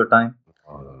half of your time,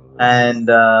 and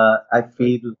I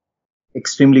feel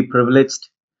extremely privileged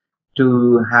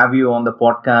to have you on the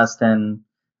podcast. And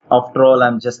after all,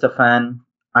 I'm just a fan.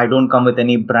 I don't come with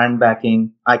any brand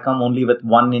backing. I come only with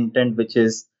one intent, which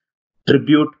is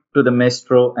tribute to the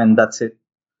maestro, and that's it.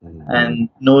 And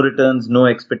no returns, no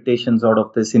expectations out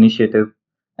of this initiative.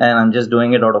 And I'm just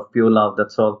doing it out of pure love.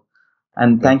 That's all.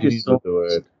 And thank you Continue to so do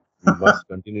much. it. We must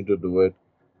continue to do it.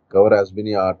 Cover as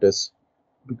many artists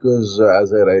because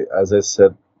as I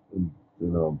said,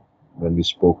 when we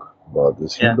spoke about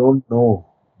this, you Yeah. don't know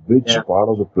which Yeah. part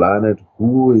of the planet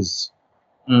who is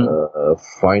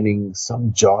finding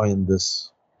some joy in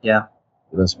this. Yeah.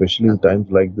 Especially in times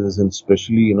like this, and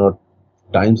especially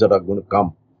times that are going to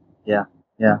come. Yeah.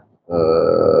 Yeah.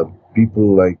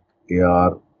 People like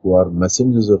AR who are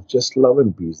messengers of just love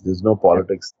and peace. There's no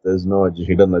politics. There's no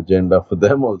hidden agenda for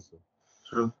them also.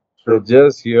 True. They're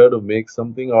just here to make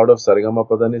something out of Sarigama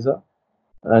Padanisa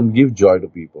and give joy to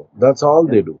people. That's all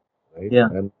they do, right? Yeah.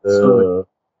 And So,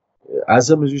 as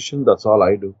a musician, that's all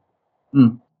I do.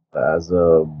 As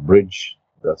a bridge,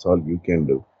 that's all you can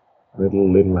do.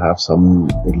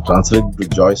 It'll translate to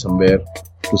joy somewhere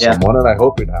to someone, and I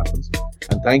hope it happens.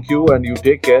 And thank you, and you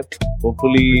take care.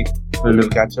 Hopefully, we'll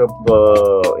catch up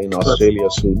in Australia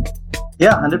soon.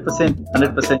 Yeah,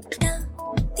 100%.